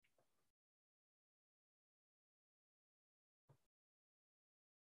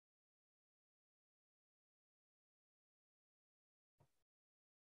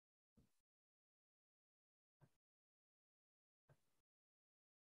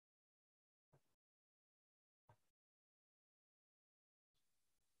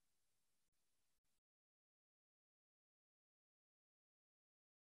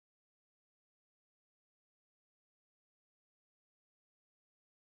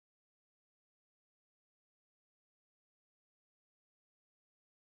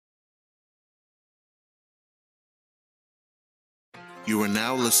 You are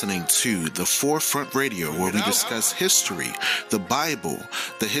now listening to The Forefront Radio, where we discuss history, the Bible,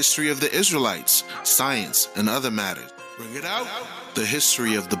 the history of the Israelites, science, and other matters. Bring it out. The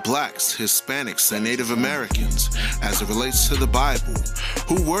history of the Blacks, Hispanics, and Native Americans as it relates to the Bible.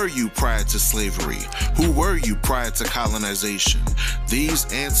 Who were you prior to slavery? Who were you prior to colonization?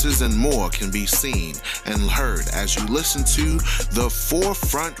 These answers and more can be seen and heard as you listen to The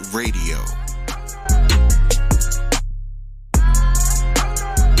Forefront Radio.